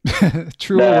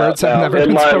 Truer words have never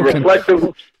been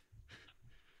spoken.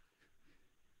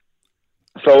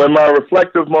 So in my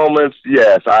reflective moments,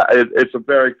 yes, it's a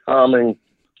very calming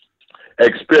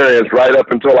experience right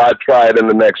up until I try it in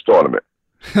the next tournament.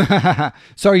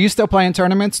 So are you still playing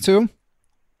tournaments too?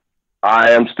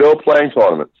 I am still playing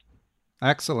tournaments.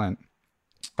 Excellent.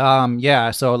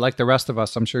 Yeah, so like the rest of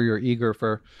us, I'm sure you're eager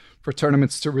for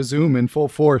tournaments to resume in full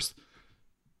force.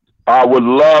 I would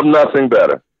love nothing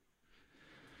better.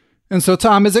 And so,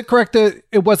 Tom, is it correct that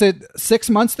it was 6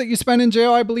 months that you spent in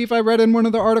jail? I believe I read in one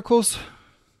of the articles.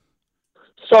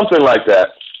 Something like that.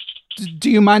 Do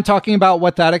you mind talking about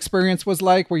what that experience was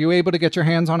like? Were you able to get your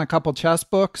hands on a couple chess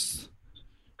books?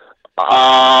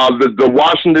 The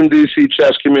Washington, D.C.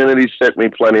 chess community sent me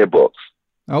plenty of books.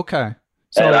 Okay.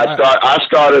 So and I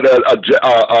started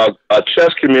a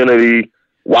chess community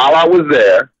while I was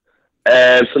there,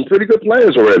 and some pretty good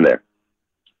players were in there.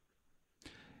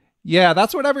 Yeah,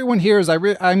 that's what everyone hears.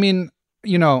 I mean,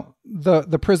 you know,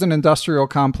 the prison industrial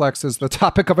complex is the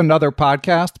topic of another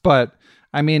podcast, but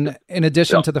I mean, in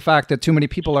addition to the fact that too many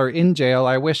people are in jail,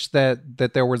 I wish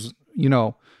that there was, you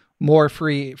know, more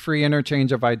free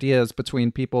interchange of ideas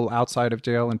between people outside of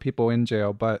jail and people in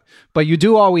jail. But you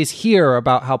do always hear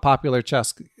about how popular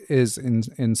chess is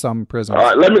in some prisons. All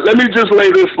right, let me just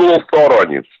lay this little thought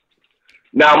on you.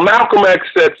 Now, Malcolm X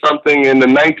said something in the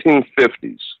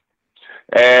 1950s,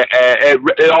 and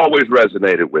it always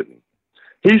resonated with me.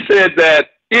 He said that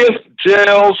if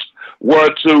jails were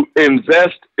to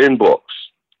invest in books,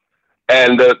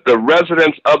 and the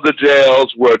residents of the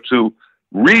jails were to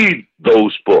read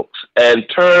those books and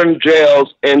turn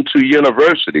jails into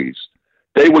universities,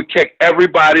 they would kick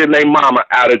everybody and their mama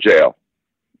out of jail.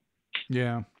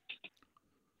 Yeah.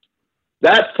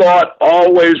 That thought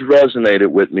always resonated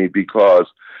with me because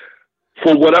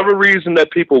for whatever reason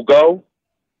that people go,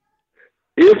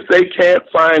 if they can't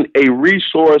find a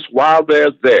resource while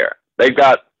they're there, they've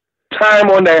got time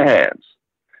on their hands.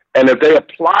 And if they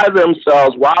apply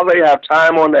themselves while they have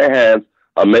time on their hands,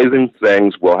 amazing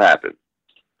things will happen.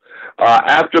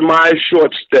 After my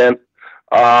short stint,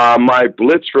 my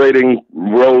blitz rating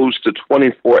rose to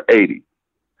 2480.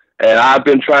 And I've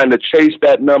been trying to chase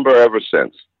that number ever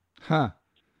since. Huh.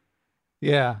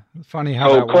 Yeah. Funny how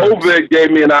so COVID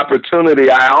gave me an opportunity.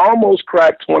 I almost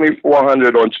cracked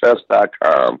 2,400 on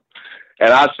chess.com.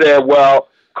 And I said, well,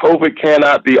 COVID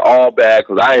cannot be all bad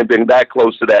because I ain't been that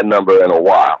close to that number in a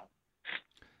while.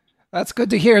 That's good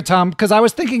to hear, Tom, because I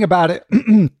was thinking about it.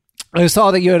 I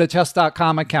saw that you had a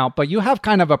chess.com account, but you have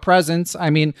kind of a presence. I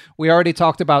mean, we already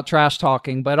talked about trash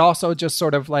talking, but also just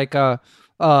sort of like a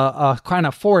kind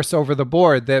of force over the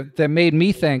board that made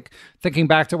me thinking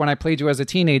back to when I played you as a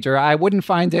teenager, I wouldn't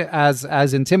find it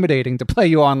as intimidating to play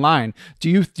you online. Do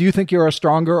you think you're a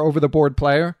stronger over the board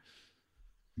player?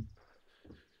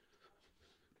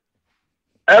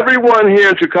 Everyone here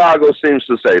in Chicago seems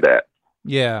to say that.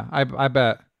 Yeah, I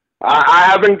bet. I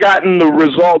haven't gotten the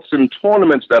results in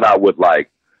tournaments that I would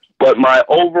like, but my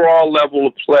overall level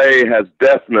of play has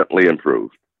definitely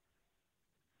improved.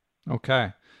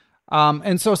 Okay.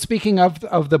 And so speaking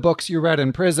of the books you read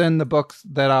in prison, the books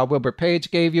that Wilbur Page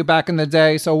gave you back in the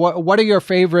day, so what are your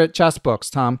favorite chess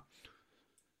books, Tom?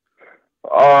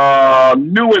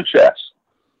 New in Chess.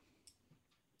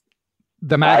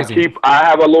 The magazine. I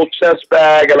have a little chess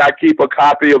bag, and I keep a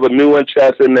copy of a New in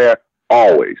Chess in there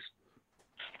always.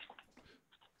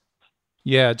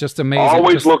 Yeah, just amazing.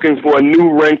 Always looking for a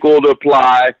new wrinkle to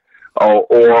apply,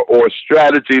 or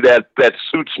strategy that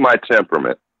suits my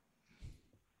temperament.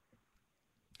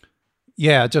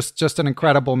 Yeah, just an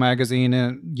incredible magazine,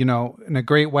 and in a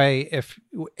great way. If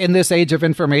in this age of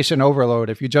information overload,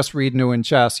 if you just read New in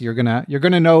Chess, you're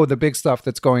gonna know the big stuff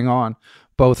that's going on,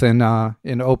 both in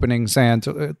openings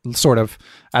and sort of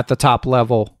at the top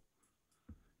level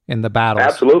in the battles.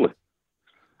 Absolutely.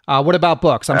 What about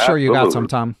books? I'm sure you got some,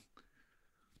 Tom.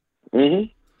 Mm-hmm.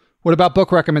 What about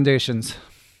book recommendations?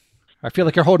 I feel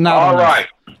like you're holding out. All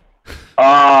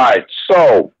right.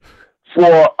 So,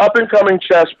 for up-and-coming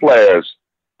chess players,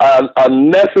 a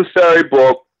necessary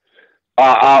book,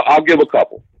 I'll give a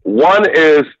couple. One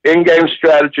is In-Game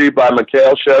Strategy by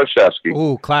Mikhail Shereshevsky.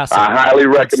 Ooh, classic. I highly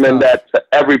recommend that to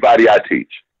everybody I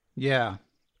teach. Yeah.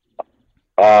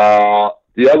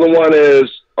 The other one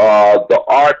is The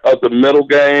Art of the Middle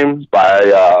Game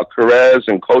by Perez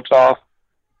and Kotov.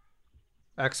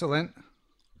 Excellent.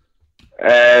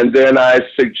 And then I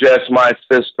suggest my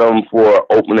system for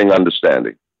opening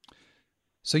understanding.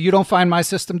 So you don't find my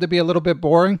system to be a little bit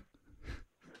boring?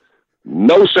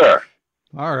 No, sir.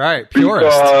 All right,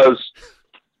 purist. Because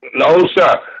no,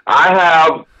 sir. I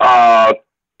have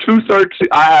two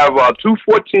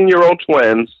 14-year-old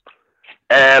twins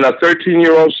and a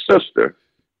 13-year-old sister,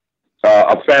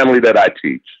 a family that I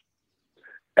teach,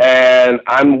 and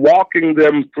I'm walking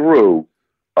them through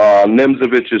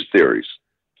Nimzovich's theories.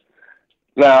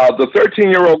 Now, the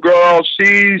 13-year-old girl,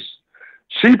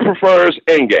 she prefers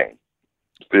endgame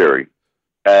theory,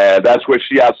 and that's where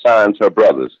she outshines her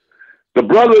brothers. The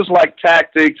brothers like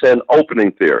tactics and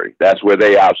opening theory. That's where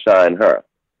they outshine her.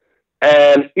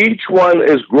 And each one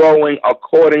is growing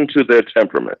according to their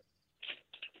temperament.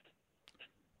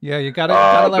 Yeah, you got to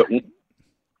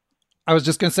I was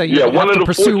just going to say, you one have of to the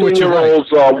pursue what you like.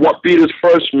 14-year-olds beat his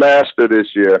first master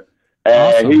this year.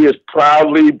 And Awesome. He is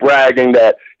proudly bragging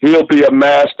that he'll be a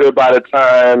master by the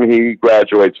time he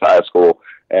graduates high school.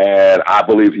 And I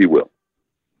believe he will.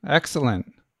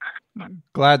 Excellent.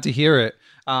 Glad to hear it.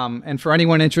 And for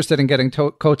anyone interested in getting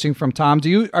coaching from Tom,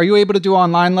 are you able to do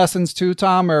online lessons too,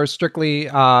 Tom, or strictly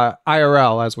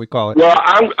IRL, as we call it? Well,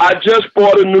 I just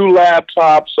bought a new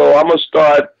laptop, so I'm going to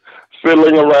start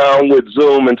fiddling around with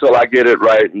Zoom until I get it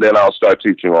right, and then I'll start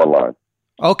teaching online.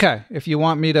 Okay. If you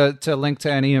want me to link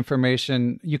to any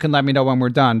information, you can let me know when we're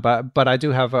done. But I do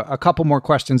have a couple more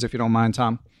questions, if you don't mind,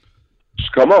 Tom.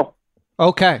 Just come on.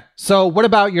 Okay. So what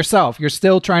about yourself? You're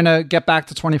still trying to get back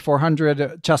to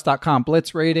 2400 chess.com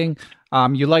blitz rating.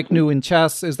 You like New in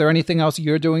Chess. Is there anything else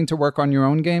you're doing to work on your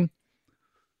own game?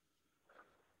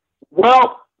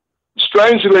 Well,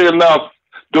 strangely enough,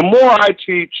 the more I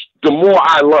teach, the more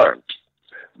I learn,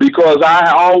 because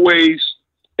I always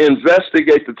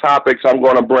investigate the topics I'm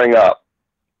going to bring up,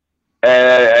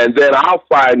 and then I'll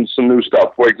find some new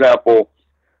stuff. For example,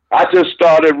 I just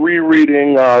started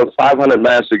rereading 500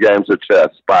 Master Games of Chess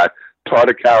by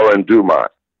Tartakower and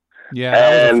Dumont.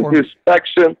 Yeah, and his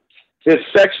section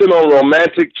on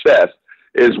romantic chess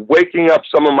is waking up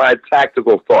some of my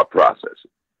tactical thought processes.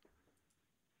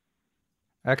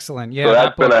 Excellent. Yeah, so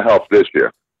that's been a help this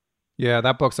year. Yeah,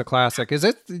 that book's a classic. Is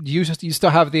it? You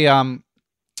still have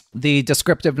the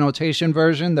descriptive notation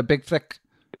version, the big thick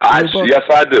book? Yes,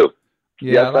 I do.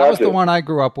 Yeah, yes, that was the one I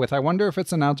grew up with. I wonder if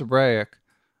it's an algebraic.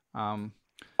 They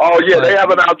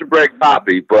have an algebraic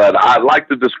copy, but I like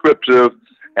the descriptive,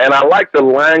 and I like the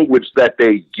language that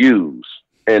they use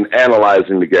in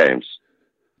analyzing the games.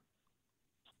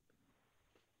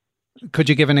 Could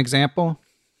you give an example?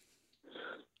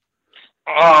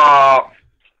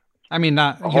 I mean,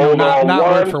 not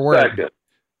word for word. Second.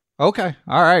 Okay.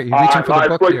 All right. You're reaching for the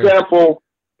book for here.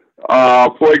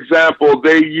 For example,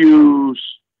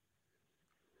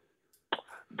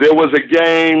 there was a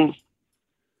game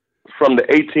from the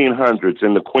 1800s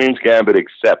in the Queen's Gambit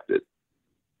Accepted.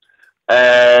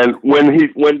 And when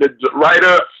the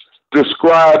writer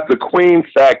described the Queen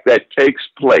sack that takes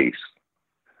place,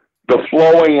 the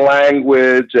flowing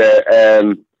language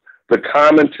and the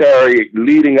commentary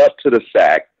leading up to the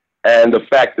sack, and the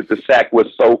fact that the sack was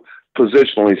so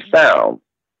positionally sound,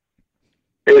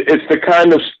 it's the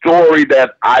kind of story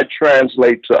that I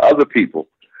translate to other people.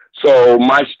 So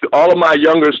all of my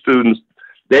younger students,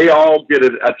 they all get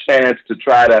a chance to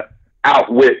try to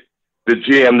outwit the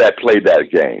GM that played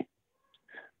that game.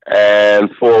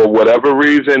 And for whatever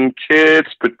reason, kids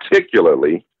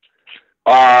particularly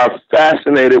are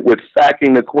fascinated with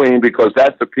sacking the Queen because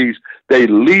that's the piece they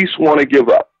least want to give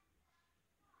up.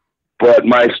 But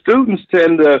my students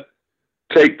tend to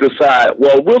take the side,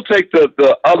 well, we'll take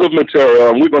the other material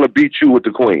and we're going to beat you with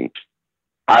the Queen.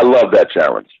 I love that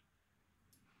challenge.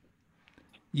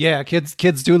 Yeah,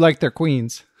 kids do like their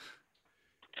queens.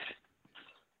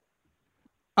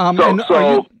 Sorry,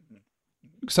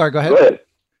 go ahead. Go ahead.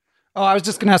 Oh, I was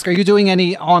just going to ask, are you doing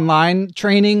any online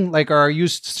training? Like, or are you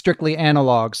strictly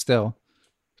analog still?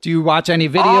 Do you watch any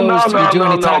videos? Do you do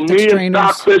any tactics trainings? Me and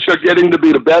Stockfish are getting to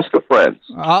be the best of friends.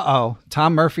 Uh-oh.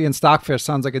 Tom Murphy and Stockfish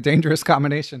sounds like a dangerous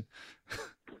combination.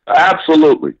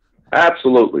 Absolutely.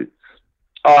 Absolutely.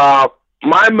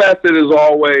 My method is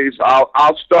always,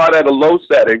 I'll start at a low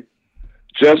setting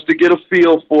just to get a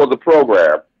feel for the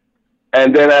program.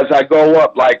 And then as I go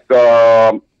up, like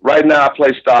right now I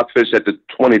play Stockfish at the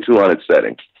 2200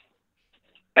 setting.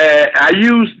 And I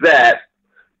use that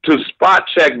to spot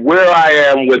check where I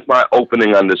am with my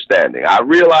opening understanding. I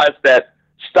realize that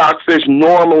Stockfish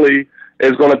normally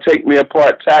is going to take me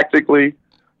apart tactically,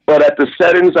 but at the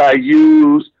settings I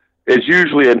use, it's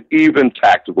usually an even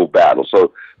tactical battle.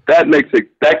 So that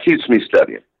keeps me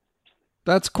studying.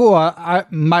 That's cool. I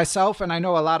myself, and I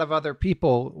know a lot of other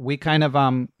people, we kind of,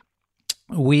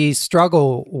 we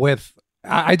struggle with,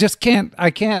 I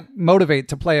can't motivate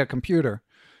to play a computer.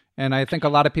 And I think a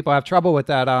lot of people have trouble with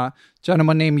that.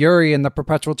 Gentleman named Yuri in the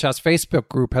Perpetual Chess Facebook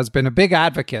group has been a big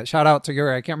advocate. Shout out to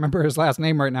Yuri. I can't remember his last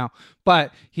name right now,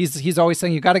 but he's always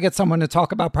saying you got to get someone to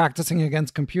talk about practicing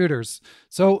against computers.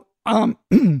 So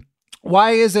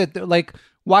why is it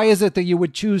that you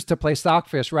would choose to play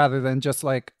Stockfish rather than just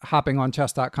like hopping on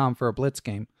chess.com for a blitz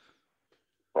game?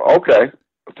 Okay.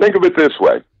 Think of it this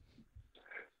way.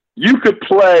 You could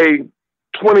play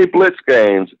 20 blitz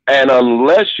games, and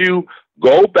unless you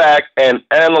go back and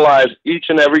analyze each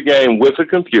and every game with a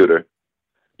computer,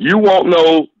 you won't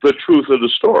know the truth of the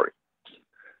story.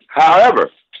 However,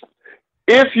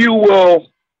 if you will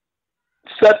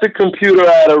set the computer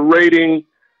at a rating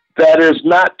that is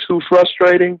not too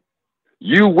frustrating,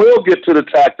 you will get to the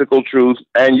tactical truth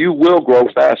and you will grow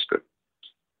faster.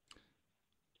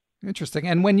 Interesting.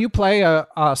 And when you play a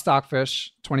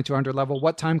Stockfish 2200 level,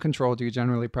 what time control do you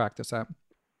generally practice at?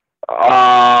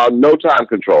 No time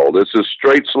control. This is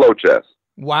straight slow chess.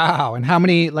 Wow. And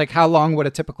how long would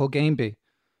a typical game be?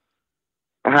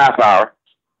 A half hour.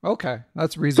 Okay.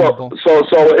 That's reasonable. So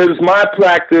it is my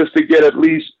practice to get at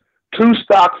least 2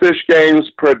 Stockfish games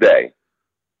per day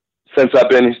since I've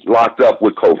been locked up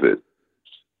with COVID.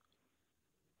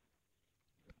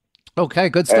 Okay.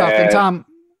 Good stuff. And Tom.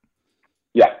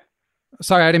 Yeah.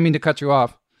 Sorry, I didn't mean to cut you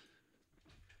off.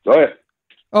 Go ahead.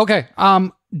 Okay.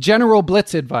 General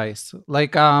blitz advice.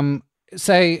 Like,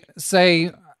 say,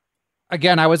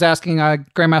 again, I was asking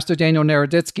Grandmaster Daniel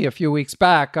Naroditsky a few weeks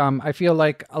back. I feel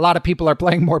like a lot of people are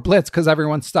playing more blitz because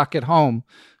everyone's stuck at home.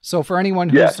 So for anyone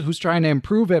who's trying to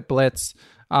improve at blitz,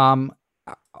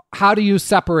 how do you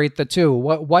separate the two?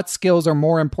 What skills are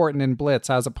more important in blitz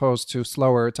as opposed to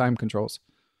slower time controls?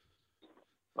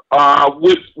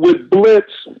 With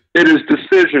blitz, it is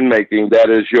decision making that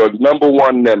is your number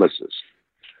one nemesis.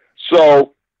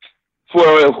 So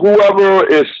for whoever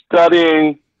is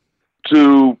studying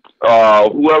to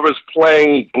whoever's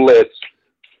playing blitz,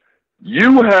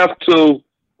 you have to,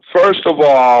 first of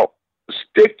all,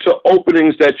 stick to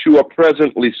openings that you are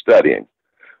presently studying.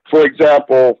 For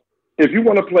example, if you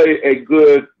want to play a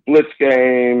good blitz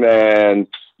game and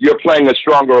you're playing a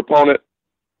stronger opponent,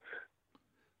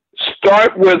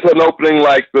 start with an opening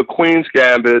like the Queen's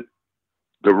Gambit,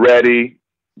 the Ready,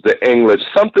 the English,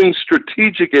 something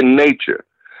strategic in nature,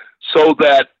 so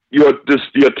that your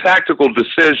tactical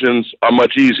decisions are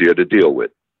much easier to deal with.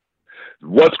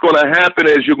 What's going to happen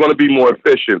is you're going to be more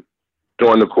efficient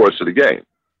during the course of the game.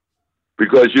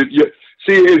 Because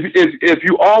if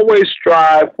you always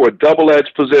strive for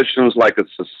double-edged positions like a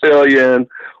Sicilian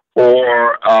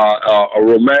or a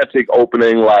romantic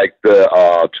opening like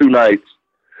the Two Nights,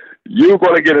 you're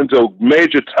going to get into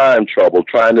major time trouble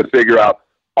trying to figure out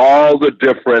all the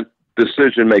different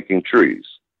decision-making trees.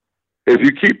 If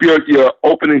you keep your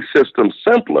opening system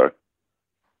simpler,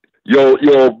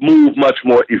 you'll move much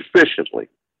more efficiently,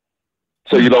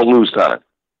 so you don't lose time.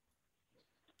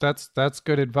 That's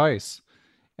good advice.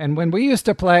 And when we used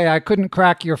to play, I couldn't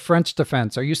crack your French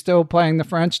defense. Are you still playing the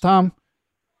French, Tom?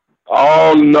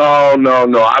 Oh,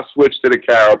 no. I switched to the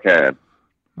Caro-Kann.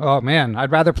 Oh, man,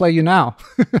 I'd rather play you now.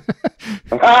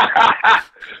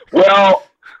 Well,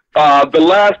 the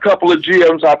last couple of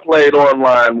GMs I played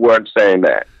online weren't saying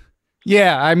that.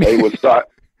 Yeah, I mean... They were sorry.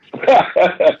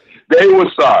 They were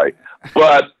sorry.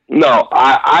 But, no,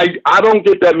 I don't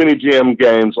get that many GM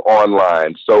games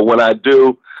online. So when I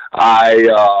do,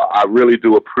 I really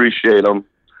do appreciate them.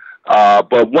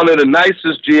 But one of the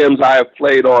nicest GMs I have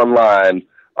played online,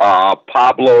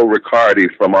 Pablo Riccardi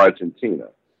from Argentina.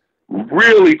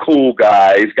 Really cool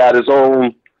guy. He's got his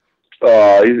own,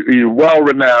 he's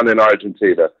well-renowned in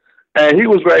Argentina. And he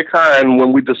was very kind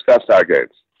when we discussed our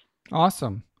games.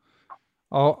 Awesome.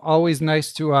 Always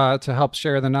nice to help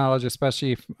share the knowledge,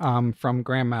 especially from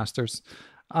grandmasters.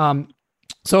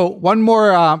 So one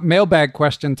more mailbag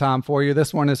question, Tom, for you.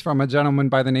 This one is from a gentleman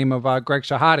by the name of Greg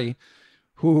Shahadi,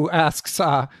 who asks,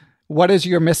 what is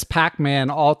your Miss Pac-Man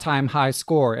all-time high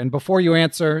score? And before you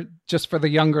answer, just for the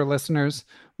younger listeners,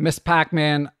 Miss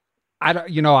Pac-Man,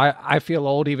 I feel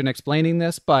old even explaining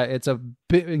this, but it's a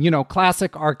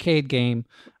classic arcade game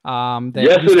that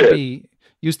yes,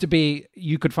 used to be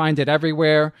you could find it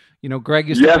everywhere. Greg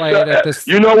used to play it at this.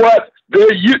 You know what?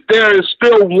 There is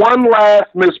still one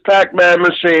last Miss Pac-Man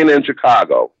machine in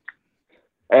Chicago,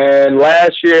 and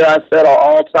last year I set an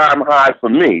all-time high for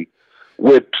me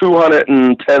with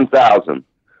 210,000.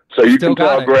 So you can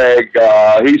tell Greg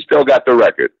he still got the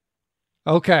record.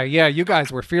 Okay, yeah, you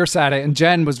guys were fierce at it, and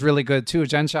Jen was really good too.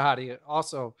 Jen Shahadi,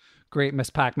 also great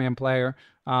Miss Pac-Man player.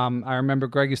 I remember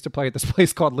Greg used to play at this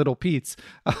place called Little Pete's,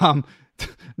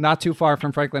 not too far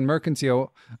from Franklin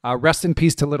Mercantile. Rest in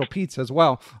peace to Little Pete's as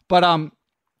well. But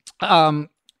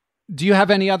do you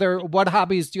have any other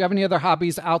hobbies? Do you have any other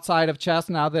hobbies outside of chess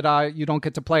now that you don't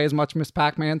get to play as much Miss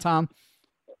Pac-Man, Tom?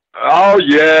 Oh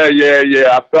yeah.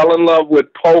 I fell in love with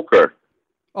poker.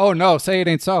 Oh no, say it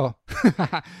ain't so.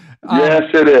 Yes,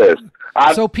 it is.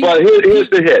 But here's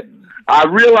the hit. I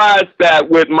realized that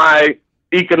with my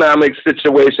economic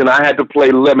situation, I had to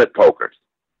play limit poker.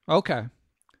 Okay.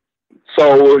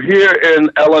 So here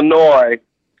in Illinois,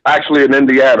 actually in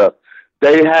Indiana,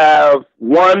 they have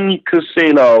one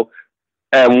casino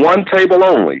and one table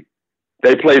only.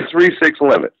 They play 3-6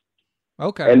 limit.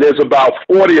 Okay. And there's about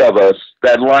 40 of us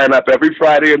that line up every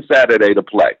Friday and Saturday to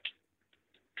play.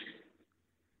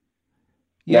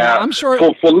 Yeah, now, I'm sure.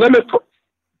 For limit poker,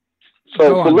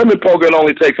 it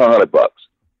only takes $100.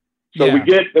 So yeah. we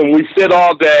get and we sit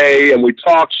all day and we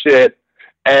talk shit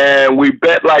and we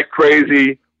bet like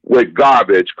crazy with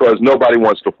garbage because nobody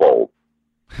wants to fold.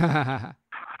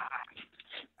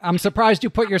 I'm surprised you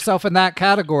put yourself in that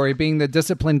category, being the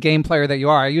disciplined game player that you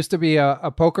are. I used to be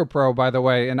a poker pro, by the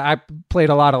way, and I played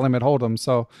a lot of limit hold'em.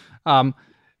 So I'm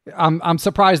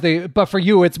surprised but for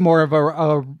you, it's more of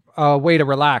a way to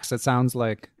relax. It sounds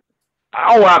like.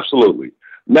 Oh, absolutely.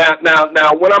 Now,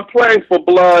 when I'm playing for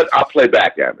blood, I play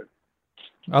backgammon.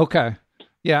 Okay.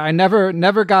 Yeah, I never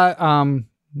got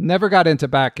into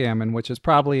backgammon, which is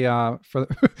probably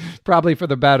probably for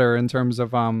the better in terms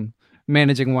of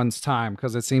managing one's time,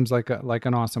 because it seems like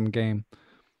an awesome game.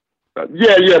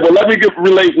 Yeah. Well, let me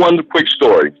relate one quick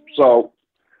story. So,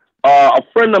 a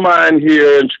friend of mine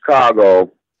here in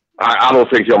Chicago, I don't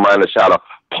think he'll mind a shout out.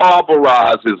 Paul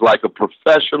Baraz is like a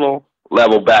professional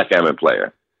level backgammon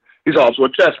player. He's also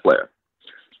a chess player.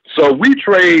 So we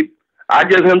trade. I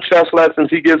give him chess lessons.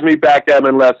 He gives me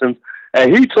backgammon lessons.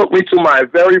 And he took me to my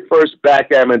very first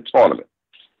backgammon tournament.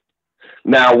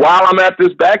 Now, while I'm at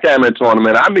this backgammon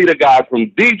tournament, I meet a guy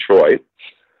from Detroit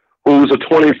who's a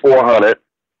 2400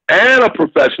 and a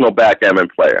professional backgammon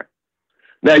player.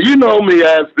 Now, you know me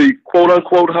as the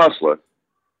quote-unquote hustler.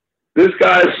 This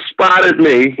guy spotted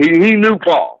me. He knew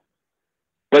Paul,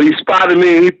 but he spotted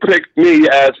me and he picked me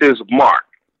as his mark.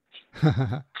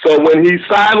 So when he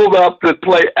sidled up to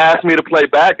asked me to play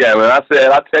backgammon, I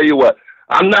said, I'll tell you what,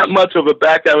 I'm not much of a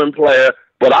backgammon player,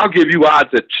 but I'll give you odds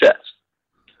at chess.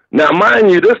 Now, mind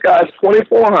you, this guy's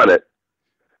 2400,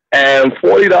 and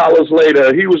 $40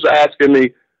 later, he was asking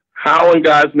me, how in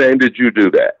God's name did you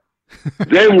do that?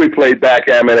 Then we played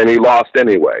backgammon, and he lost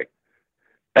anyway.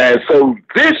 And so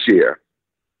this year,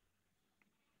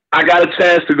 I got a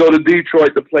chance to go to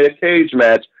Detroit to play a cage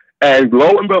match, And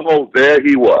lo and behold, there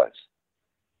he was.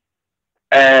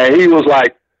 And he was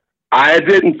like, I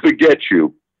didn't forget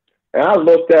you. And I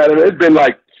looked at him. It's been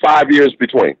like 5 years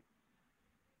between.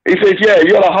 He says, yeah,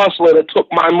 you're the hustler that took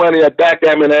my money at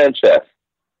backgammon and chess.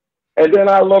 And then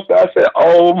I looked, I said,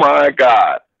 oh, my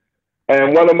God.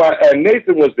 And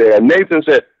Nathan was there. And Nathan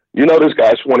said, you know, this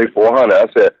guy's 2,400. I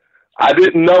said, I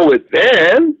didn't know it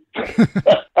then.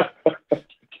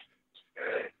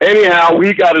 Anyhow,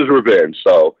 he got his revenge.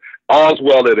 So all's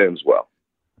well that ends well.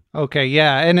 Okay,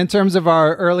 yeah. And in terms of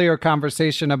our earlier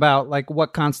conversation about like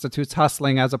what constitutes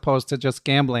hustling as opposed to just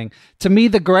gambling, to me,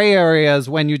 the gray area is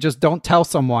when you just don't tell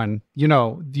someone, you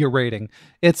know, your rating.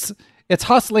 It's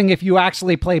hustling if you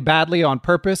actually play badly on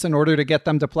purpose in order to get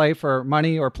them to play for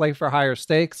money or play for higher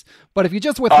stakes. But if you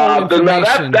just withhold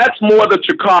information... That's more the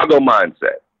Chicago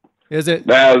mindset. Is it?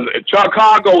 Now,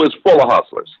 Chicago is full of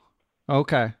hustlers.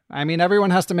 Okay. I mean, everyone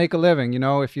has to make a living, you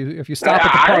know, if you stop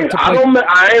at the park to play...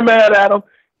 I ain't mad at them.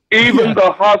 Even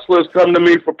the hustlers come to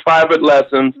me for private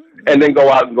lessons and then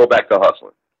go out and go back to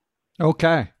hustling.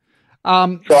 Okay.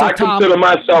 So I consider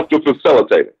myself the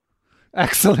facilitator.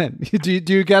 Excellent. Do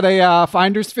you get a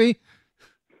finder's fee?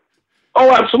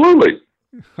 Oh, absolutely.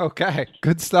 Okay,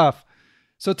 good stuff.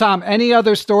 So, Tom, any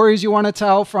other stories you want to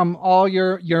tell from all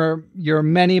your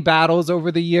many battles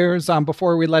over the years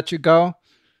before we let you go?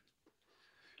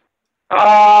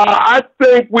 I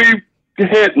think we've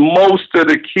hit most of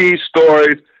the key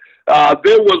stories.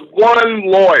 There was one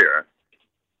lawyer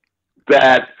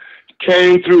that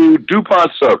came through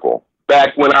DuPont Circle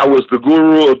back when I was the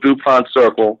guru of DuPont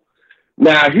Circle.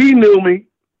 Now, he knew me.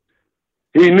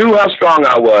 He knew how strong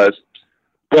I was,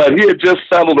 but he had just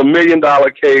settled $1 million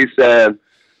case, and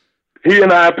he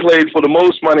and I played for the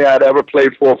most money I'd ever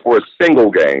played for a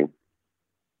single game.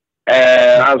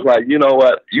 And I was like, you know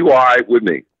what? You all right with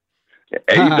me.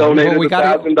 And he donated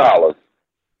 $1,000.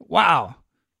 Wow.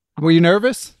 Were you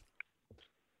nervous?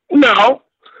 No.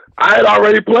 I had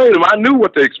already played him. I knew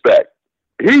what to expect.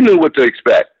 He knew what to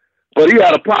expect. But he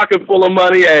had a pocket full of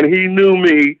money, and he knew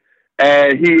me,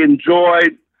 and he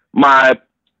enjoyed my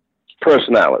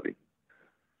personality.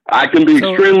 I can be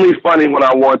extremely funny when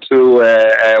I want to,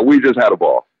 and we just had a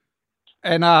ball.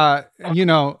 And, you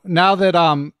know, now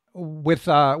that with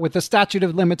the statute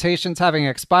of limitations having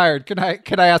expired, could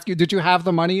I ask you, did you have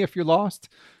the money if you lost?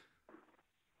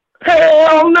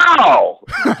 Hell no!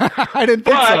 I didn't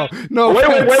think so. No.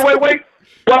 Wait.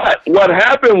 But what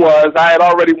happened was I had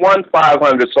already won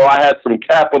 500, so I had some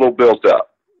capital built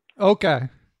up. Okay.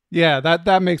 Yeah,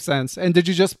 that makes sense. And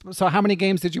so how many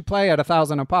games did you play at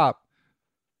 $1,000 a pop?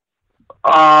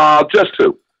 Just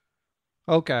 2.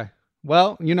 Okay.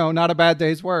 Well, you know, not a bad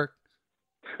day's work.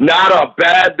 Not a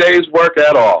bad day's work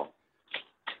at all.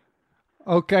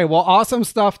 Okay, well, awesome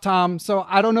stuff, Tom. So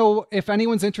I don't know if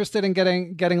anyone's interested in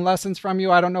getting lessons from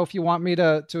you. I don't know if you want me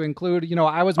to include, you know,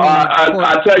 I was...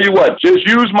 I tell you what, just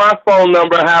use my phone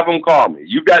number, have them call me.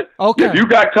 If you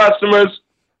got customers,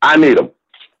 I need them.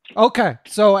 Okay,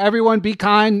 so everyone be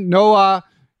kind. No,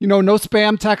 no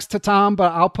spam text to Tom,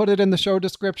 but I'll put it in the show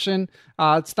description.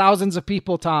 It's thousands of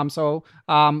people, Tom. So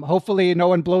hopefully no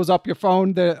one blows up your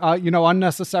phone,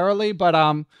 unnecessarily.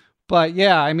 But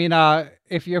yeah, I mean,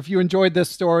 if you enjoyed this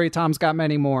story, Tom's got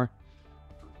many more.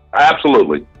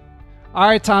 Absolutely. All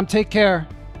right, Tom, take care.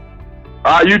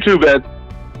 You too, Ben.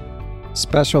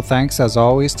 Special thanks, as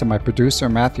always, to my producer,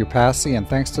 Matthew Passy, and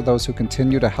thanks to those who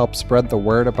continue to help spread the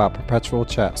word about Perpetual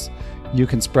Chess. You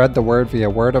can spread the word via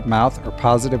word of mouth or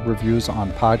positive reviews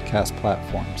on podcast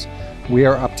platforms. We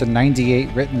are up to 98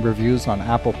 written reviews on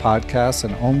Apple Podcasts,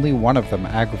 and only one of them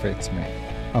aggravates me.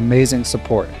 Amazing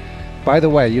support. By the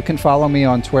way, you can follow me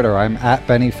on Twitter. I'm at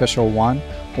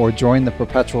BennyFishel1, or join the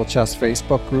Perpetual Chess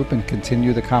Facebook group and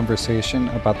continue the conversation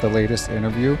about the latest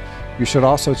interview. You should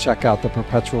also check out the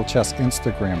Perpetual Chess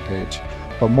Instagram page.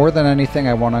 But more than anything,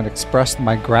 I want to express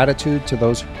my gratitude to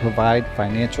those who provide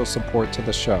financial support to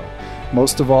the show.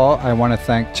 Most of all, I want to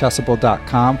thank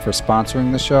Chessable.com for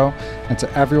sponsoring the show, and to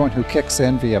everyone who kicks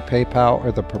in via PayPal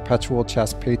or the Perpetual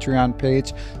Chess Patreon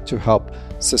page to help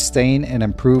sustain and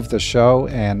improve the show,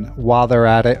 and while they're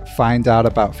at it, find out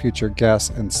about future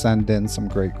guests and send in some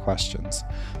great questions.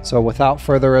 So without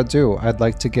further ado, I'd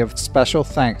like to give special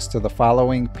thanks to the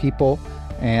following people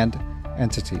and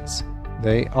entities.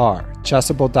 They are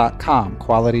Chessable.com,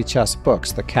 Quality Chess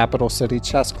Books, the Capital City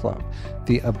Chess Club,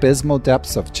 the Abysmal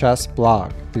Depths of Chess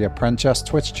blog, the Apprentice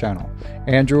Twitch channel,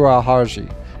 Andrew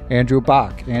Alharji, Andrew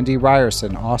Bach, Andy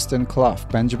Ryerson, Austin Clough,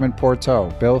 Benjamin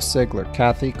Porteau, Bill Sigler,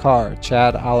 Kathy Carr,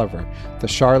 Chad Oliver, the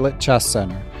Charlotte Chess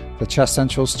Center, the Chess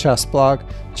Central's Chess blog,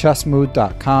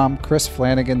 ChessMood.com, Chris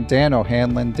Flanagan, Dan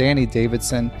O'Hanlon, Danny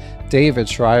Davidson, David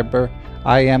Schreiber,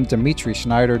 I am Dimitri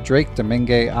Schneider, Drake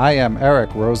Domingue, I am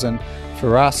Eric Rosen,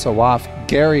 Firas Sawaf,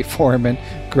 Gary Foreman,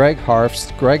 Greg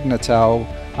Harfst, Greg Natel,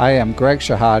 I am Greg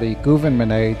Shahadi, Guven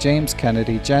Monet, James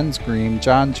Kennedy, Jens Green,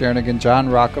 John Jernigan, John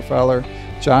Rockefeller,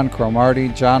 John Cromarty,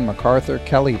 John MacArthur,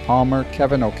 Kelly Palmer,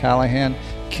 Kevin O'Callahan,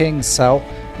 King Selt,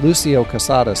 Lucio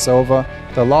Casada Silva,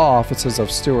 the law offices of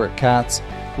Stuart Katz,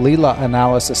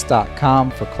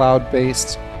 LeelaAnalysis.com for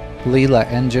cloud-based Leela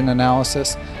Engine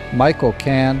Analysis, Michael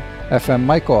Can, FM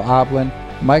Michael Oblin,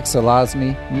 Mike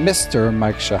Zelazny, Mr.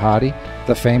 Mike Shahadi,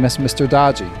 the famous Mr.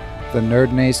 Dodgy, the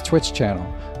Nerd Naze Twitch channel,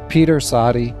 Peter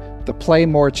Sadi, the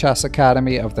Playmore Chess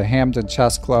Academy of the Hamden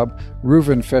Chess Club,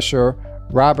 Reuven Fisher,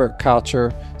 Robert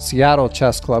Coucher, Seattle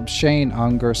Chess Club, Shane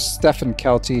Unger, Stefan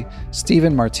Kelty,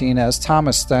 Stephen Martinez,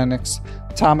 Thomas Stenix,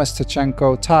 Thomas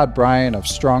Tachenko, Todd Bryan of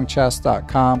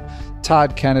StrongChess.com,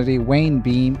 Todd Kennedy, Wayne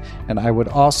Beam, and I would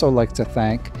also like to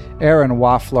thank Aaron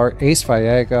Waffler, Ace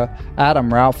Vallega,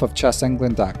 Adam Ralph of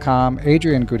ChessEngland.com,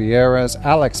 Adrian Gutierrez,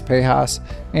 Alex Pejas,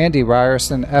 Andy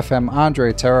Ryerson, FM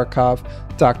Andre Terakov,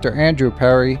 Dr. Andrew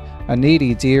Perry,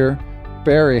 Aniti Deer,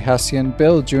 Barry Hessian,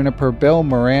 Bill Juniper, Bill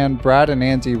Moran, Brad and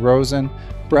Andy Rosen,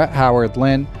 Brett Howard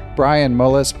Lynn, Brian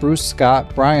Mullis, Bruce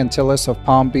Scott, Brian Tillis of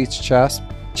Palm Beach Chess,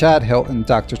 Chad Hilton,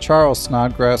 Dr. Charles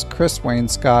Snodgrass, Chris Wayne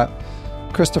Scott,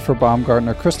 Christopher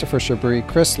Baumgartner, Christopher Chabris,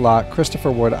 Chris Lott,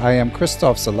 Christopher Wood, I am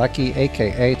Christoph Zalecki,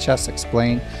 aka Chess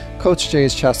Explained, Coach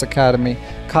J's Chess Academy,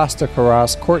 Costa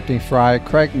Carras, Courtney Fry,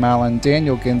 Craig Mallon,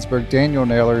 Daniel Ginsberg, Daniel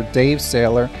Naylor, Dave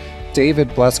Saylor, David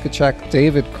Bleskacek,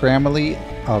 David Cramley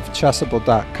of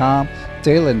Chessable.com,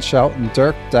 Dalen Shelton,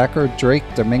 Dirk Decker, Drake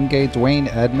Domingue,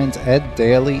 Dwayne Edmonds, Ed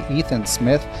Daly, Ethan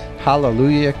Smith,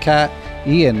 Hallelujah Cat,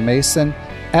 Ian Mason,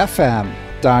 FM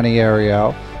Donnie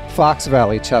Ariel, Fox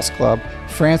Valley Chess Club,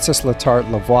 Francis Letarte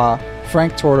Lavoie,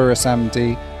 Frank Tortoris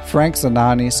MD, Frank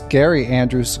Zananis, Gary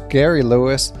Andrews, Gary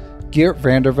Lewis, Geert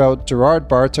Vanderveld, Gerard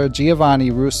Barta,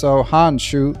 Giovanni Russo, Hans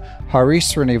Schut,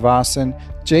 Harish Srinivasan,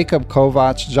 Jacob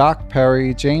Kovac, Jacques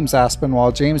Perry, James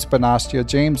Aspinwall, James Bonastia,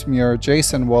 James Muir,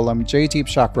 Jason Woolham, Jaydeep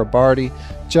Chakrabarty,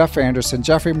 Jeff Anderson,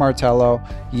 Jeffrey Martello,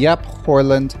 Yep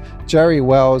Horland, Jerry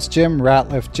Wells, Jim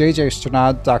Ratliff, JJ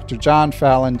Stranad, Dr. John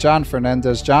Fallon, John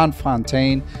Fernandez, John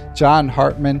Fontaine, John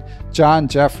Hartman, John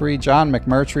Jeffrey, John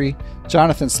McMurtry,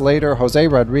 Jonathan Slater, Jose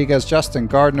Rodriguez, Justin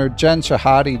Gardner, Jen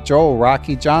Shahadi, Joel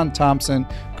Rocky, John Thompson,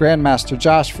 Grandmaster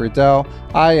Josh Friedel,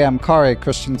 I am Kare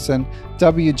Christensen,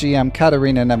 WGM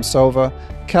Katerina Nemtsova,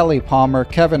 Kelly Palmer,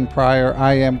 Kevin Pryor,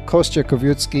 I am Kostya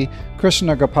Kovutsky,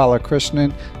 Krishna Gopala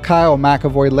Krishnan, Kyle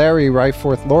McAvoy, Larry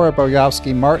Ryforth, Laura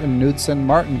Boyowski, Martin Knudsen,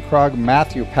 Martin Krug,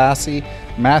 Matthew Passy,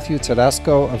 Matthew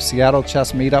Tedesco of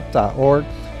SeattleChessMeetup.org,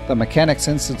 the Mechanics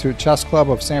Institute Chess Club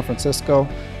of San Francisco,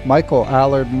 Michael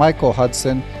Allard, Michael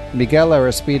Hudson, Miguel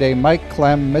Aristide, Mike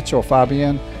Clem, Mitchell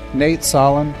Fabian, Nate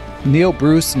Solon, Neil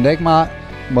Bruce, Negmat,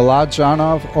 Milad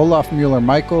Janov, Olaf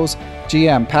Mueller-Michaels,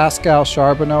 GM Pascal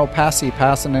Charbonneau, Passy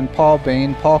Passanen, Paul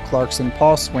Bain, Paul Clarkson,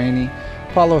 Paul Swaney,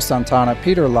 Paulo Santana,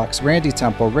 Peter Lux, Randy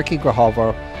Temple, Ricky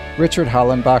Grijalvo, Richard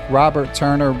Hollenbach, Robert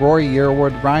Turner, Rory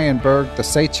Yearwood, Ryan Berg, the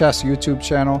Say Chess YouTube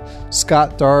channel,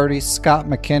 Scott Doherty, Scott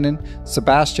McKinnon,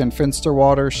 Sebastian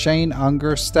Finsterwater, Shane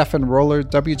Unger, Stefan Roller,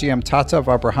 WGM Tata of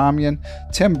Abrahamian,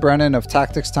 Tim Brennan of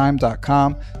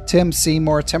TacticsTime.com, Tim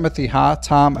Seymour, Timothy Ha,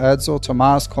 Tom Edsel,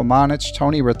 Tomas Kolmanich,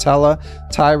 Tony Rotella,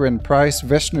 Tyron Price,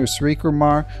 Vishnu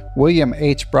Srikumar, William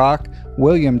H. Brock,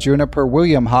 William Juniper,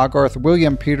 William Hogarth,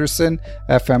 William Peterson,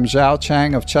 FM Zhao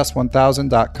Chang of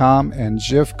Chess1000.com, and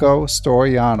Zhivko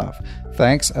Storyanov.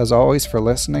 Thanks, as always, for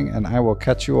listening, and I will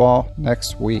catch you all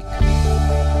next week.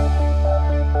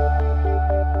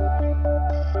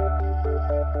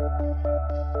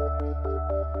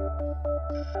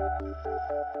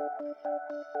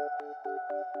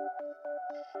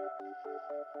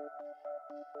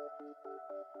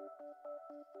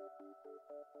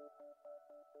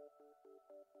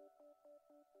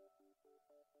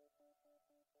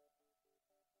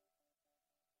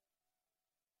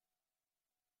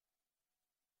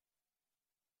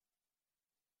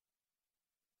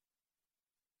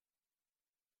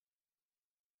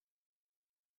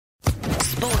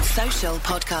 Sports Social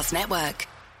Podcast Network.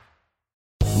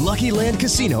 Lucky Land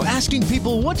Casino, asking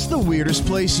people, what's the weirdest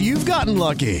place you've gotten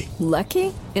lucky?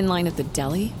 Lucky? In line at the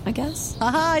deli, I guess?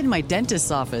 Aha, in my dentist's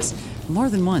office. More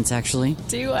than once, actually.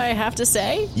 Do I have to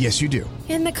say? Yes, you do.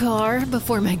 In the car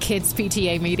before my kids'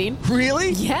 PTA meeting.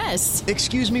 Really? Yes.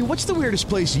 Excuse me, what's the weirdest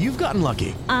place you've gotten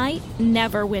lucky? I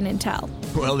never win and tell.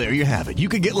 Well, there you have it. You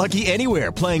can get lucky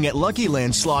anywhere, playing at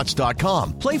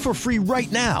LuckyLandSlots.com. Play for free right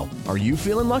now. Are you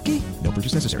feeling lucky? No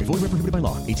purchase necessary. Void where prohibited by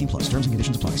law. 18+. Terms and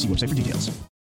conditions apply. See website for details.